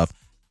kind of stuff.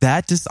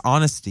 That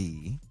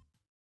dishonesty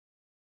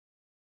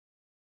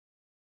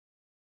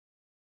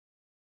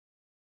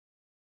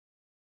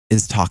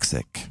is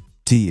toxic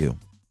to you.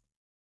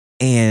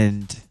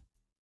 And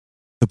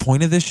the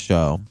point of this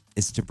show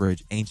is to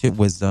bridge ancient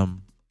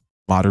wisdom,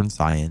 modern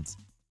science,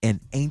 and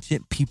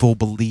ancient people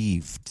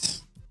believed.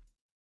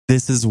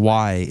 This is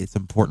why it's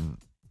important.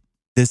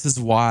 This is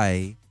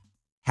why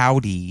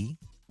Howdy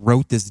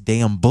wrote this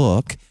damn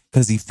book,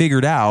 because he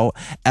figured out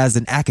as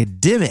an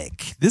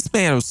academic, this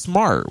man was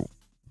smart.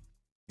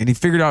 And he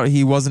figured out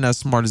he wasn't as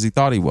smart as he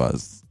thought he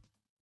was.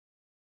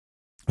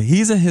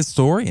 He's a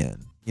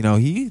historian. You know,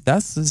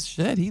 that's his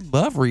shit. He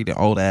loved reading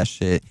old ass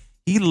shit.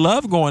 He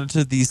loved going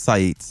to these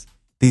sites,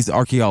 these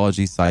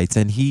archaeology sites,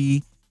 and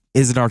he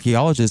is an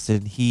archaeologist,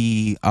 and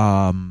he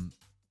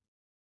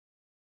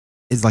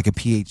is like a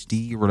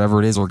PhD or whatever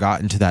it is, or got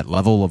into that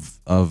level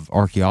of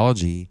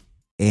archaeology.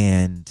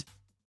 And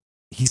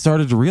he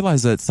started to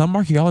realize that some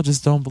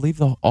archaeologists don't believe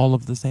all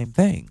of the same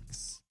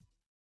things.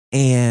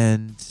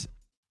 And,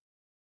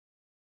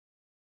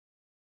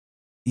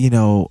 you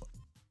know,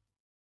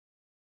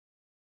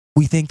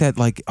 we think that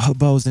like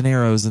bows and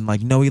arrows and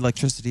like no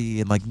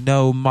electricity and like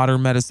no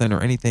modern medicine or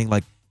anything,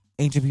 like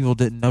ancient people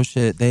didn't know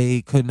shit.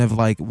 They couldn't have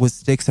like with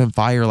sticks and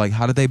fire. Like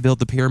how did they build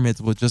the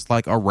pyramids with just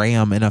like a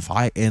ram and a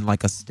fire and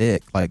like a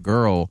stick, like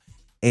girl?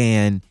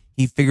 And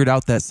he figured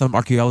out that some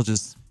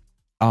archaeologists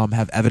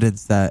have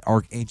evidence that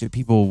our ancient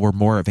people were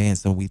more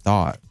advanced than we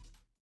thought.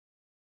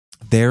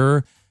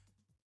 They're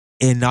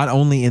in not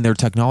only in their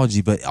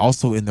technology, but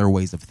also in their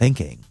ways of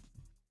thinking.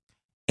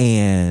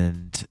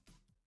 And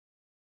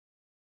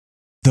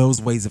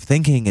those ways of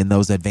thinking and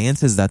those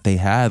advances that they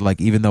had,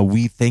 like even though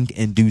we think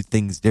and do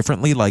things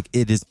differently, like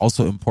it is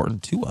also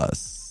important to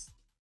us.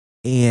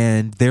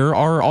 And there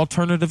are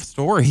alternative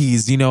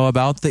stories, you know,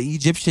 about the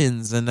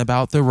Egyptians and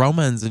about the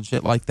Romans and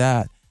shit like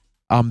that.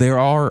 There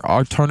are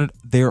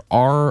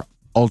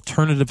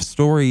alternative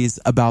stories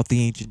about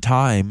the ancient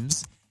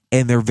times,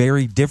 and they're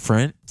very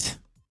different,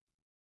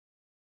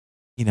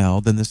 you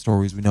know, than the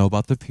stories we know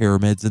about the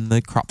pyramids and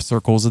the crop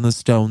circles and the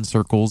stone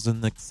circles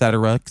and et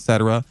cetera, et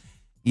cetera.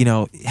 You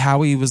know,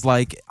 Howie was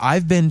like,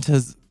 I've been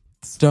to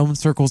stone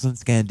circles in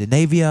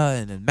Scandinavia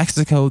and in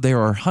Mexico. There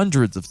are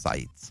hundreds of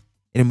sites.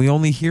 And we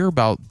only hear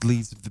about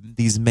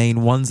these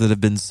main ones that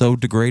have been so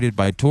degraded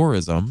by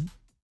tourism.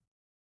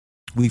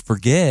 we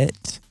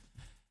forget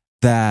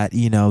that,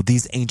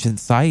 these ancient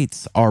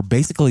sites are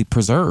basically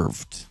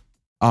preserved.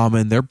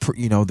 And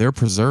they're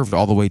preserved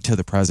all the way to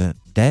the present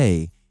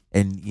day.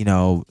 And,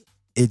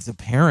 it's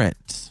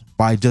apparent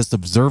by just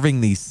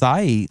observing these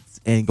sites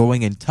and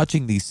going and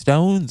touching these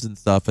stones and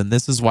stuff. And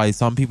this is why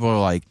some people are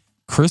like,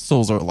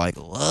 crystals are like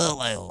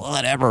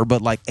whatever,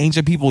 but like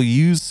ancient people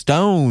use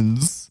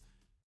stones.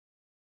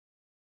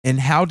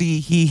 And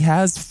he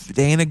has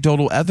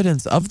anecdotal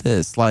evidence of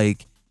this.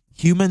 Like,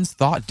 humans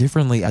thought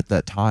differently at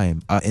that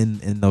time,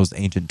 in those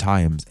ancient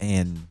times.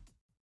 And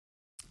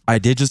I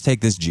did just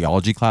take this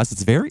geology class.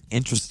 It's very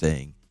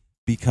interesting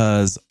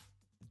because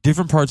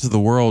different parts of the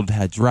world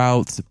had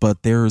droughts,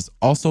 but there's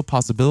also a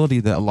possibility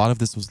that a lot of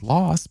this was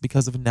lost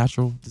because of a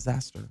natural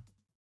disaster.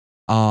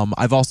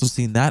 I've also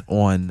seen that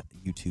on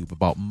YouTube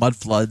about mud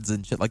floods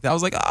and shit like that. I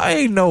was like, I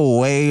ain't no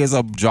way it's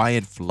a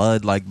giant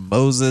flood like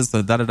Moses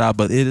and da-da-da,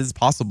 but it is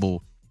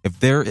possible. If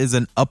there is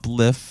an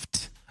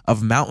uplift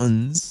of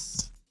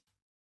mountains,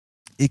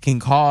 it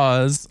can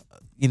cause,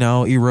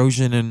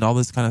 erosion and all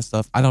this kind of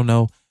stuff. I don't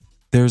know.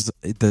 There's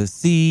the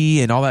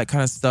sea and all that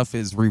kind of stuff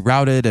is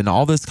rerouted and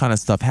all this kind of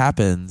stuff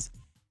happens.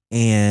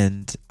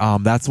 And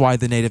that's why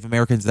the Native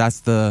Americans,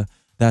 that's the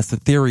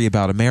theory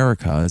about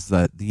America, is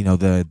that,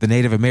 the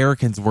Native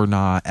Americans were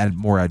not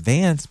more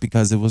advanced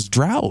because it was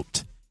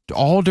drought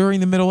all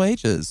during the Middle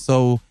Ages.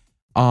 So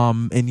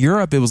in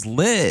Europe, it was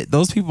lit.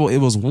 Those people, it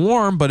was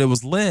warm, but it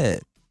was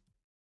lit.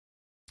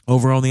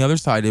 Over on the other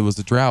side, it was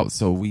a drought.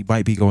 So we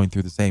might be going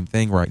through the same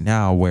thing right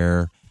now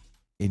where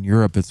in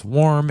Europe it's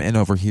warm and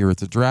over here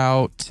it's a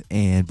drought.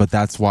 But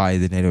that's why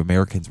the Native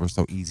Americans were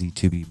so easy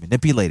to be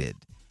manipulated.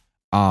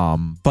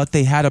 But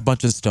they had a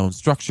bunch of stone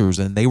structures,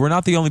 and they were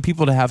not the only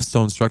people to have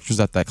stone structures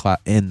at that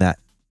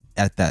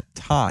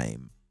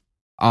time.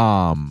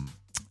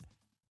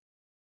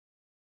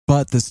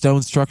 But the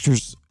stone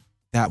structures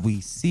that we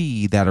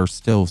see that are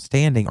still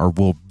standing are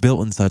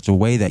built in such a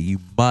way that you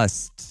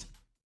must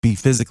be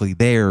physically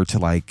there to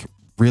like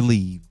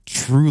really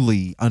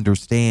truly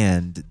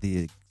understand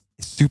the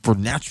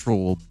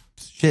supernatural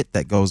shit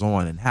that goes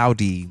on. And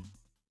Howdy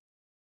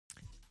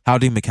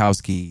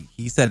Mikowski,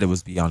 he said it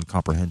was beyond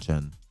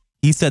comprehension.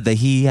 He said that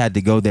he had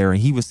to go there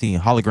and he was seeing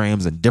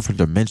holograms in different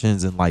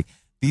dimensions, and like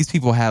these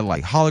people had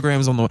like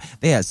holograms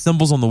they had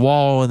symbols on the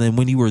wall, and then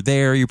when you were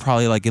there, you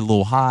probably like get a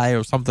little high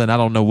or something. I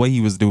don't know what he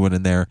was doing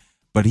in there,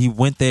 but he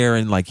went there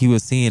and like he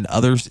was seeing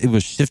others. It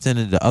was shifting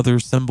into other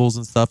symbols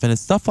and stuff, and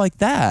it's stuff like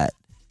that.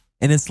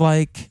 And it's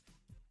like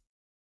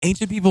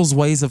ancient people's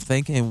ways of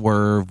thinking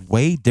were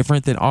way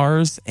different than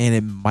ours, and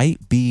it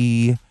might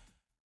be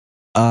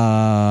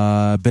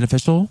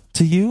beneficial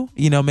to you,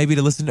 maybe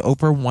to listen to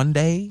Oprah one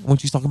day when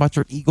she's talking about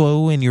your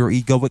ego and your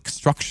egoic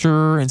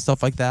structure and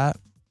stuff like that.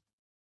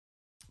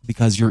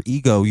 Because your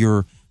ego,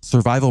 your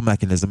survival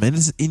mechanism,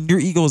 and your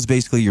ego is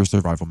basically your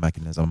survival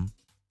mechanism.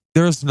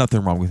 There's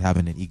nothing wrong with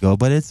having an ego,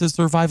 but it's a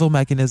survival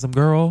mechanism,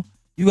 girl.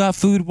 You got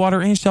food, water,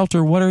 and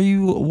shelter. What are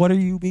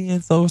you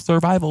being so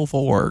survival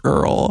for,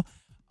 girl?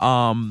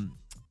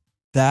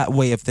 That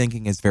way of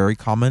thinking is very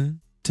common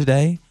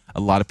today.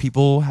 A lot of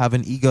people have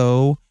an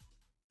ego,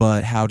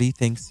 but Howdy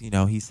thinks,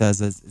 he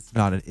says it's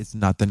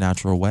not the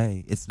natural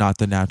way. It's not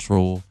the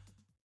natural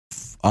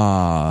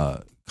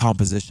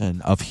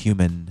composition of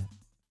human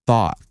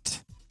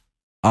thought.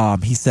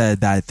 He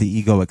said that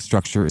the egoic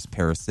structure is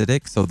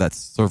parasitic, so that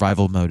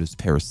survival mode is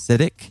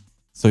parasitic,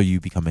 so you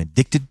become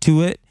addicted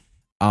to it.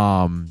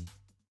 And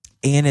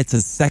it's a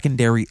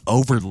secondary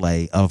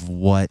overlay of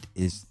what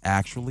is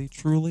actually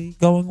truly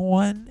going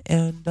on.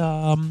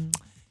 And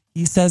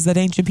he says that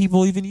ancient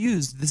people even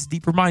used this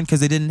deeper mind because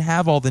they didn't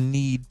have all the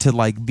need to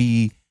like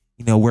be,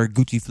 wear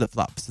Gucci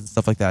flip-flops and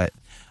stuff like that.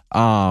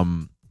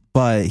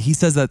 But he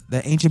says that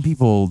the ancient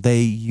people,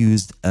 they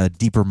used a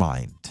deeper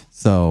mind.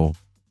 So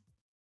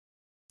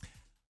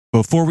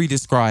before we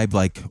describe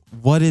like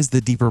what is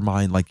the deeper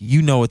mind, like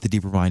what the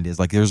deeper mind is,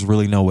 like there's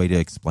really no way to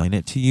explain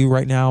it to you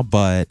right now.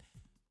 But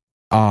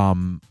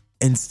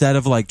instead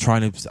of like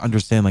trying to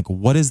understand like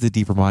what is the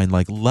deeper mind,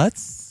 like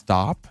let's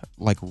stop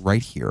like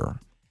right here.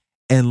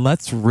 And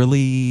let's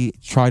really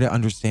try to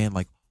understand,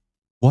 like,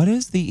 what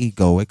is the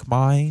egoic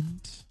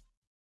mind?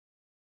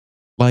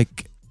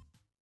 Like,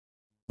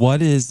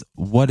 what is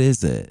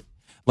it?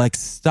 Like,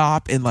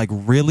 stop and like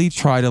really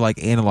try to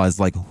like analyze,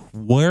 like,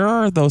 where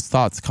are those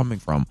thoughts coming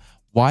from?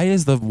 Why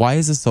is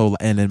it so?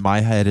 And in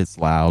my head, it's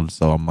loud.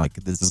 So I'm like,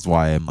 this is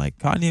why I'm like,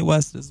 Kanye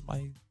West is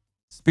my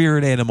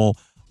spirit animal.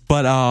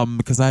 But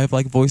because I have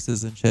like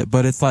voices and shit.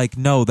 But it's like,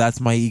 no,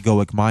 that's my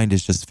egoic mind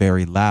is just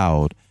very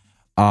loud.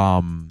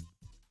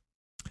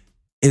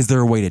 Is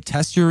there a way to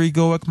test your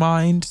egoic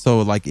mind?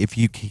 So like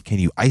can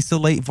you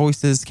isolate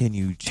voices? Can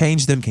you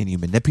change them? Can you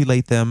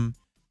manipulate them?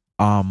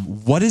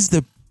 What is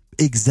the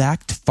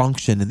exact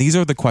function? And these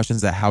are the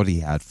questions that Howdy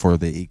had for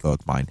the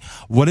egoic mind.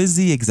 What is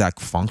the exact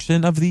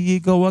function of the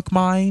egoic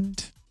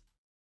mind?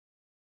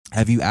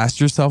 Have you asked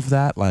yourself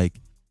that? Like,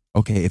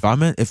 okay, if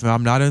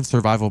I'm not in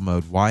survival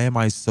mode, why am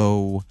I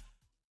so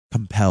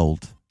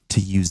compelled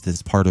to use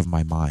this part of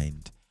my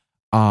mind?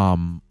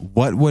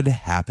 What would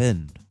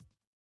happen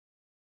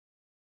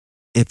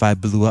if I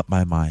blew up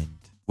my mind?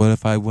 What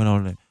if I went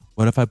on it?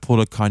 What if I pulled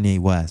a Kanye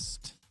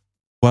West?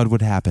 What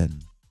would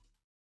happen?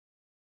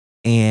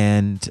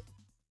 And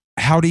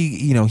how do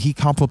you, he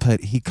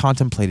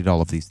contemplated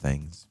all of these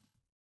things.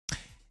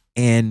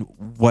 And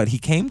what he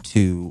came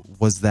to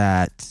was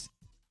that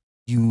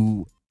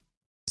you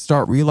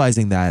start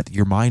realizing that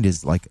your mind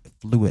is like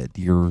fluid.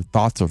 Your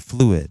thoughts are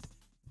fluid.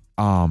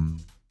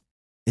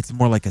 It's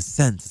more like a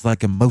sense. It's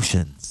like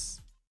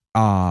emotions.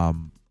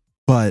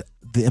 But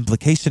the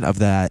implication of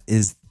that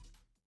is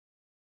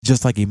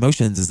just like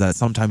emotions is that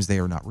sometimes they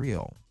are not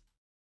real.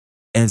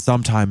 And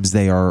sometimes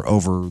they are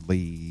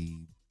overly,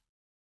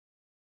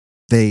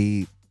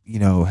 they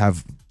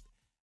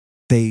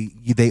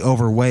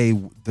overweigh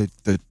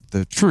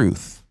the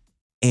truth.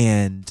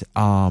 And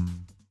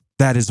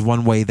that is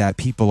one way that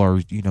people are,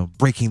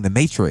 breaking the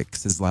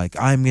matrix, is like,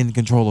 I'm in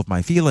control of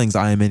my feelings.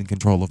 I am in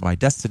control of my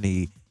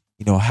destiny.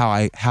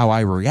 How I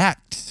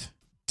react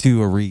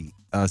to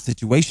a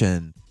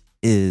situation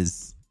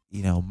is,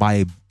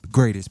 my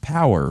greatest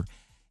power.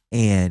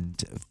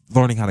 And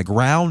learning how to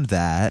ground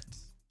that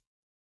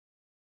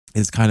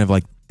is kind of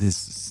like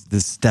this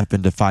step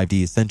into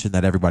 5D ascension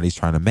that everybody's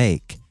trying to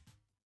make.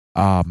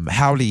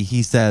 Howdy,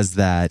 he says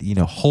that,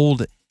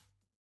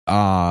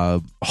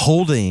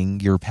 holding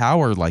your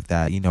power like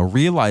that,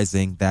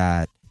 realizing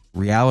that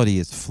reality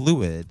is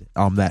fluid,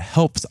 that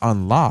helps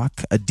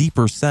unlock a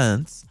deeper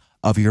sense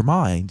of your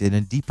mind and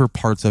in deeper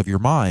parts of your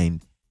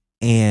mind.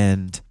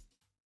 And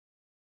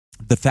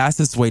the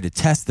fastest way to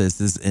test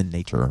this is in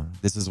nature.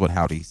 This is what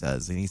Howdy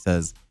says. And he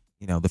says,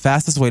 the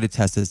fastest way to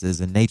test this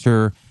is in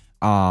nature.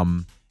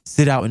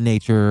 Sit out in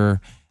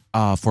nature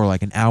for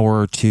like an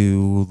hour or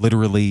two.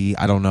 Literally,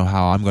 I don't know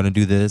how I'm going to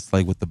do this,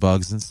 like with the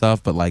bugs and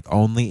stuff, but like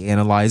only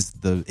analyze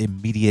the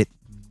immediate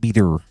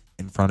meter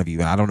in front of you.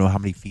 And I don't know how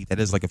many feet that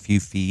is, like a few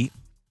feet,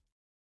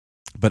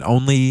 but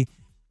only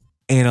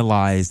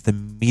analyze the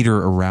meter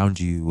around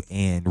you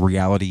and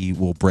reality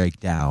will break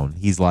down.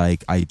 He's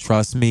like,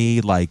 trust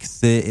me, like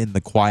sit in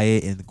the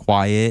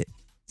quiet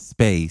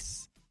space.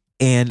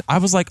 And I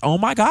was like, oh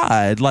my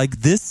God,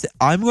 like this,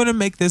 I'm going to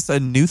make this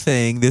a new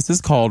thing. This is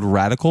called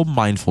radical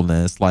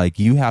mindfulness. Like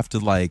you have to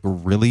like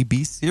really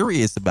be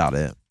serious about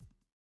it.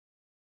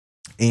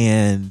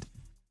 And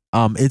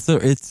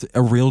it's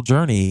a real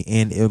journey.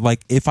 And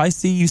like, if I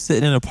see you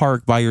sitting in a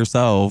park by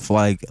yourself,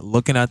 like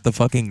looking at the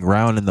fucking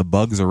ground and the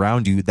bugs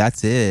around you,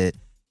 that's it.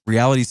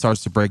 Reality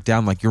starts to break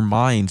down. Like your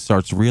mind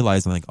starts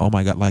realizing like, oh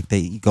my God, like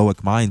the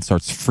egoic mind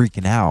starts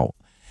freaking out.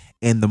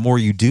 And the more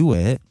you do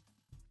it,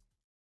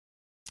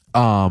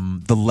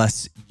 the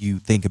less you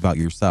think about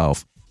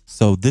yourself.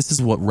 So this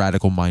is what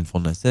radical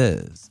mindfulness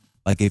is.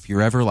 Like if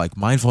you're ever like,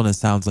 mindfulness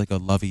sounds like a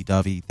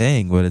lovey-dovey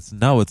thing, but it's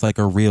like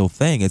a real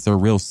thing. It's a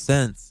real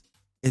sense.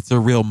 It's a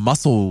real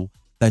muscle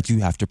that you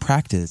have to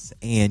practice.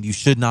 And you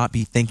should not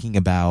be thinking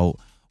about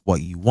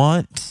what you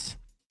want.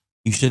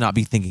 You should not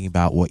be thinking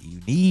about what you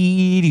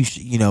need. You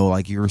should,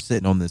 like you're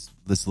sitting on this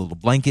little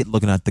blanket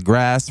looking at the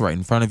grass right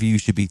in front of you. You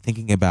should be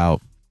thinking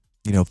about,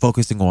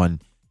 focusing on,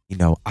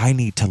 I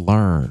need to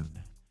learn.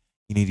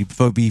 You need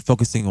to be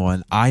focusing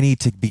on, I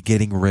need to be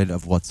getting rid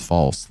of what's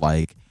false.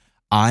 Like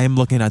I'm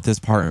looking at this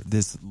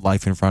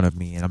life in front of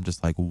me and I'm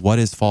just like, what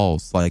is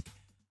false? Like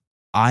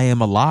I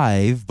am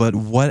alive, but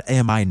what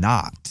am I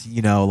not?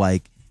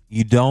 Like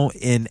you don't,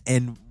 and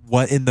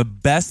the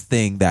best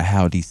thing that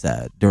Howdy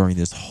said during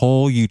this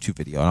whole YouTube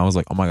video, and I was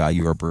like, oh my God,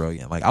 you are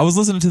brilliant. Like I was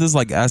listening to this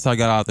like as I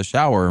got out of the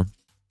shower,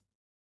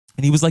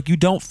 and he was like, you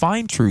don't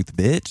find truth,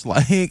 bitch.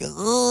 Like,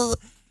 ugh.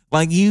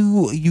 Like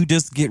you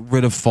just get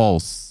rid of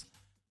false.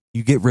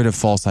 You get rid of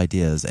false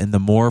ideas, and the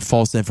more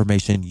false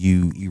information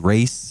you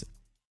erase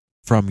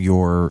from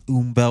your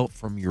belt,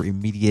 from your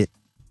immediate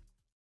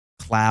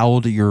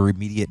cloud, your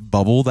immediate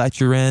bubble that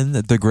you're in,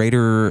 the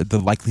greater the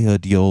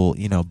likelihood you'll,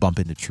 bump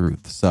into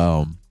truth.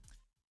 So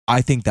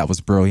I think that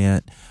was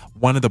brilliant.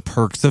 One of the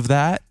perks of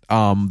that,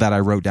 that I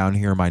wrote down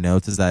here in my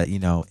notes is that,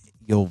 you'll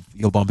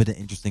bump into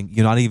interesting,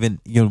 you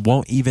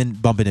won't even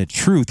bump into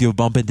truth. You'll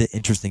bump into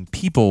interesting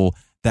people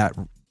that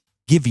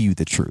give you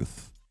the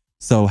truth.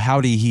 So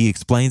Howdy, he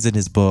explains in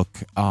his book,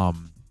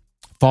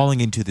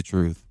 Falling into the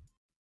Truth,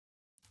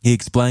 he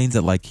explains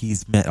that like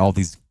he's met all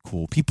these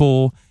cool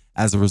people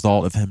as a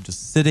result of him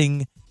just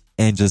sitting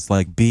and just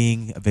like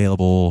being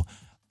available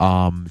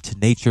to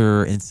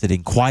nature and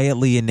sitting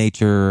quietly in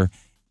nature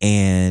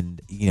and,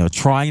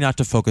 trying not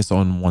to focus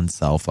on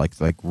oneself, like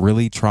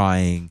really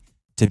trying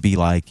to be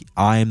like,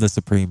 I am the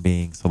supreme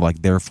being. So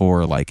like,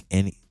 therefore, like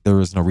there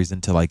is no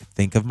reason to like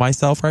think of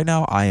myself right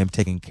now. I am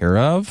taken care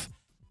of.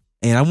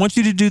 And I want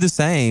you to do the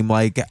same.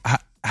 Like,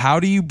 how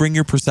do you bring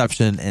your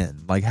perception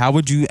in? Like, how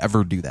would you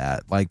ever do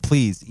that? Like,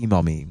 please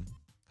email me,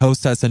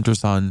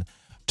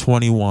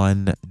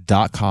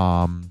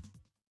 host@centersun21.com.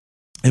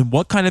 And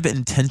what kind of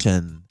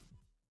intention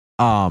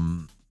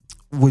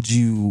would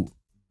you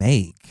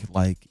make?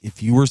 Like,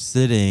 if you were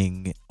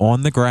sitting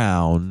on the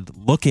ground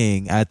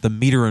looking at the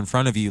meter in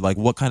front of you, like,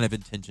 what kind of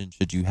intention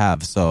should you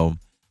have? So,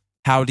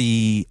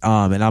 Howdy,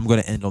 and I'm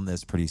going to end on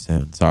this pretty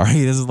soon.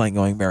 Sorry, this is like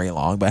going very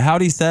long, but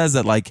Howdy says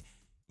that like,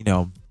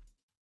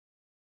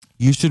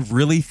 you should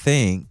really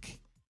think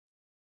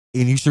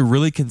and you should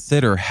really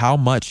consider how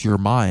much your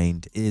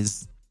mind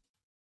is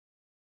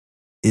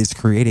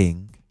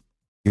creating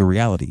your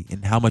reality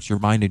and how much your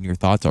mind and your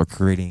thoughts are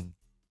creating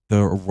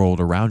the world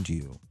around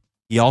you.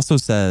 He also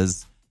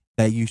says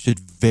that you should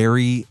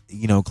very,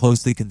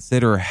 closely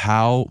consider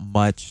how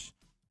much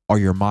are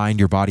your mind,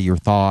 your body, your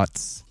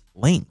thoughts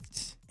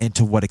linked, and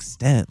to what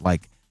extent.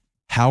 Like,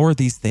 how are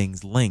these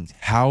things linked?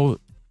 How,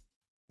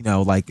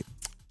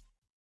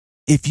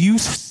 if you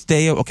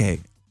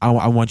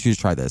I want you to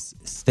try this.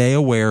 Stay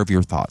aware of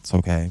your thoughts,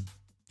 okay?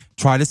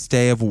 Try to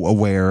stay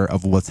aware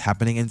of what's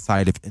happening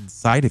inside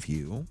of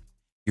you,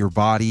 your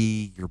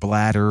body, your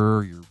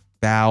bladder, your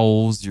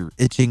bowels, your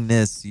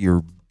itchingness,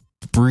 your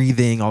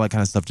breathing, all that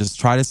kind of stuff. Just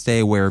try to stay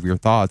aware of your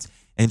thoughts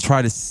and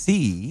try to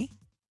see,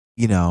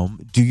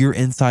 do your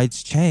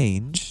insides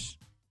change?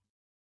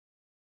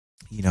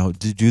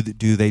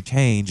 Do they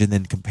change? And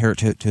then compare it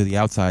to the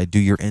outside. Do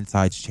your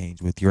insides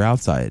change with your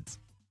outsides?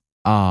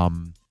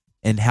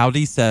 And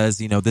Howdy says,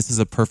 this is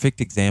a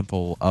perfect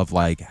example of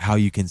like how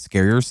you can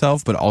scare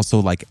yourself, but also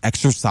like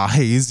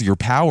exercise your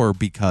power,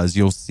 because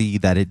you'll see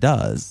that it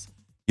does.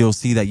 You'll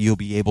see that you'll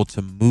be able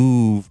to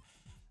move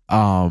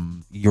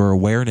your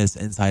awareness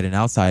inside and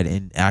outside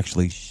and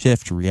actually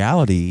shift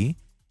reality,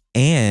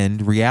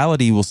 and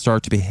reality will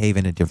start to behave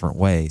in a different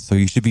way. So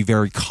you should be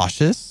very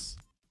cautious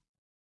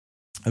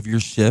of your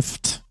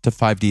shift to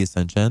 5D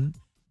ascension.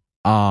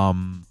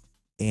 And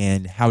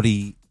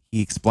Howdy,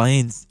 he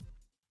explains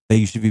that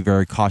you should be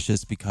very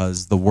cautious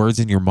because the words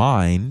in your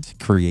mind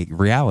create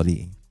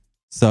reality.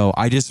 So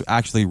I just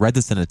actually read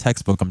this in a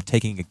textbook. I'm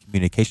taking a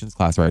communications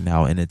class right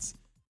now, and it's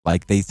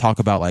like they talk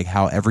about like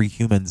how every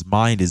human's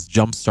mind is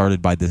jump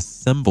started by the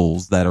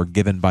symbols that are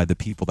given by the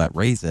people that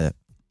raise it.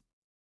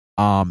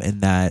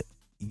 And that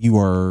you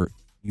are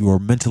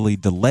mentally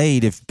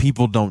delayed if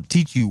people don't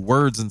teach you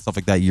words and stuff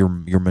like that. You're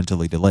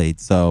mentally delayed.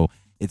 So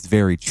it's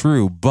very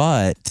true.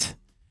 But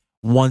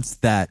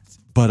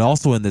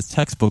also in this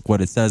textbook, what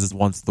it says is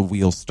once the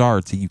wheel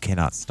starts, you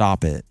cannot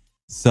stop it.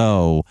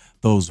 So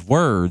those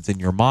words in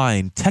your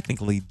mind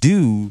technically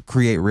do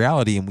create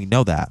reality, and we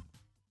know that.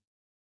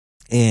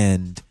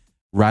 And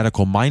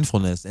radical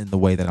mindfulness, in the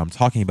way that I'm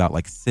talking about,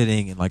 like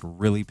sitting and like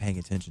really paying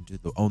attention to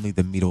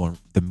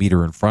the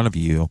meter in front of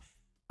you,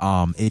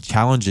 it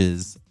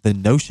challenges the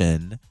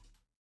notion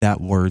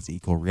that words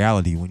equal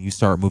reality. When you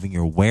start moving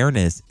your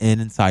awareness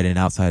inside and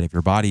outside of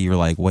your body, you're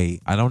like,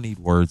 wait, I don't need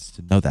words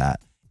to know that.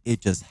 It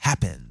just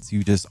happens.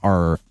 You just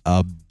are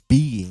a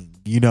being,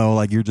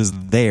 like you're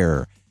just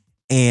there.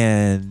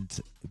 And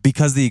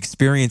because the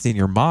experience in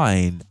your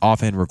mind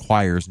often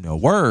requires no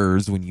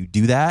words, when you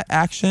do that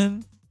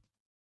action,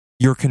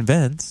 you're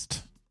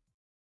convinced,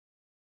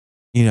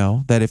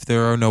 that if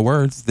there are no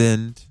words,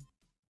 then,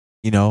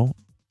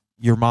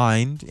 your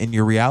mind and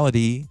your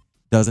reality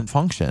doesn't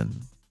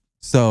function.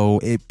 So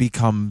it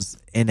becomes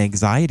an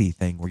anxiety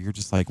thing where you're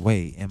just like,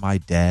 wait, am I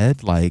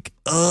dead? Like,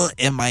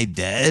 am I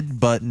dead?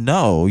 But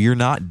no, you're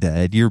not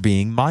dead. You're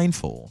being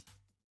mindful.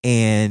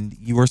 And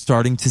you are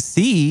starting to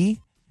see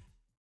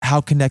how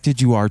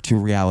connected you are to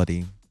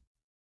reality.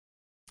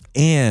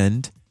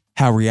 And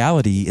how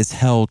reality is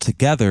held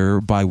together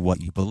by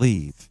what you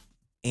believe.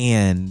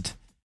 And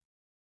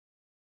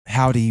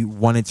Howdy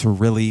wanted to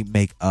really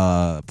make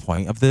a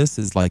point of this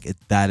is like,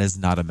 that is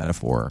not a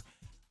metaphor.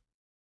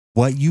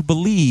 What you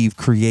believe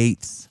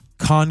creates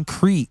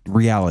concrete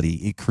reality.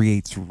 It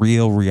creates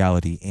real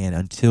reality. And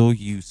until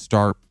you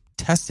start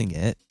testing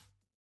it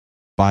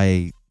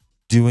by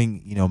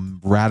doing,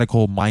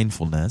 radical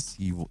mindfulness,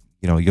 you'll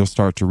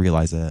start to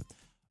realize it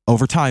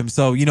over time.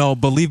 So,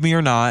 believe me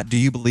or not, do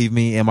you believe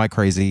me? Am I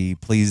crazy?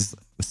 Please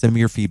send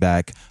me your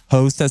feedback.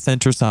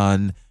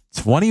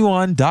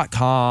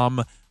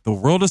 host@centersun21.com. The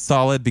world is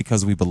solid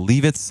because we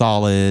believe it's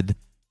solid.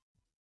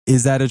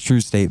 Is that a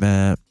true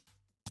statement?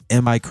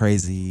 Am I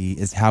crazy?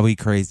 Is Howie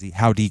crazy?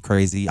 Howdy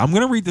crazy? I'm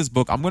going to read this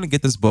book. I'm going to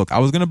get this book. I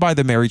was going to buy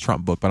the Mary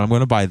Trump book, but I'm going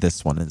to buy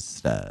this one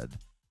instead.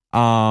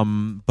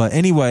 But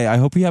anyway, I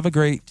hope you have a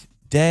great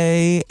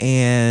day,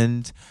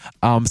 and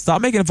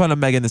stop making fun of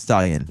Megan Thee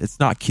Stallion. It's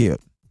not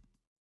cute,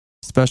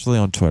 especially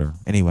on Twitter.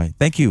 Anyway,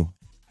 thank you.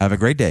 Have a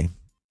great day.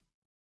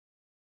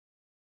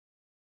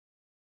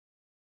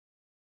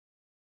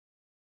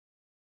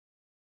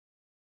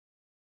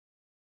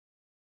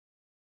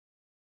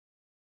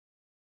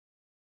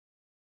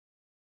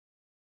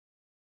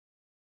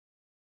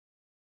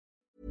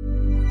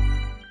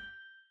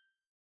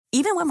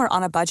 Even when we're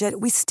on a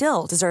budget, we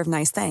still deserve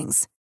nice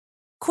things.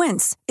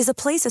 Quince is a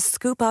place to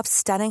scoop up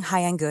stunning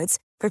high-end goods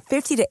for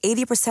 50 to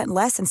 80%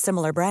 less than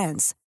similar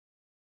brands.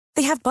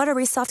 They have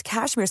buttery soft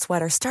cashmere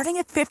sweaters starting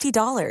at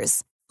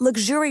 $50,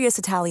 luxurious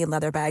Italian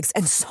leather bags,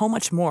 and so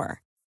much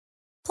more.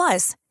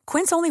 Plus,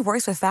 Quince only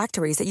works with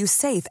factories that use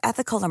safe,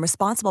 ethical, and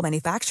responsible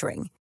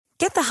manufacturing.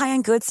 Get the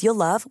high-end goods you'll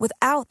love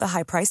without the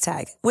high price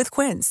tag with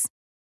Quince.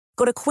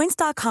 Go to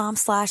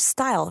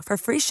quince.com/style for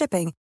free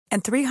shipping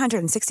and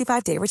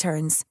 365-day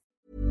returns.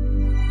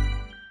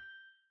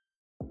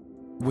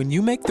 When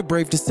you make the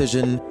brave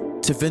decision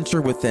to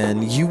venture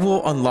within, you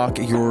will unlock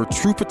your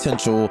true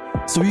potential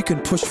so you can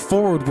push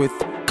forward with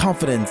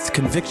confidence,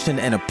 conviction,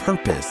 and a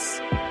purpose.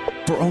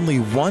 For only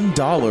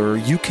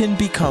 $1, you can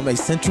become a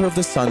Center of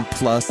the Sun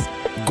Plus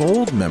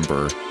Gold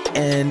member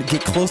and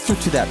get closer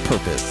to that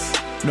purpose.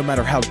 No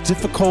matter how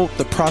difficult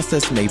the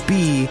process may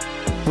be,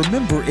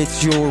 remember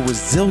it's your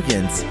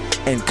resilience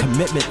and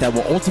commitment that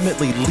will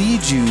ultimately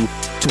lead you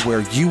to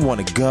where you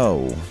want to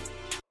go.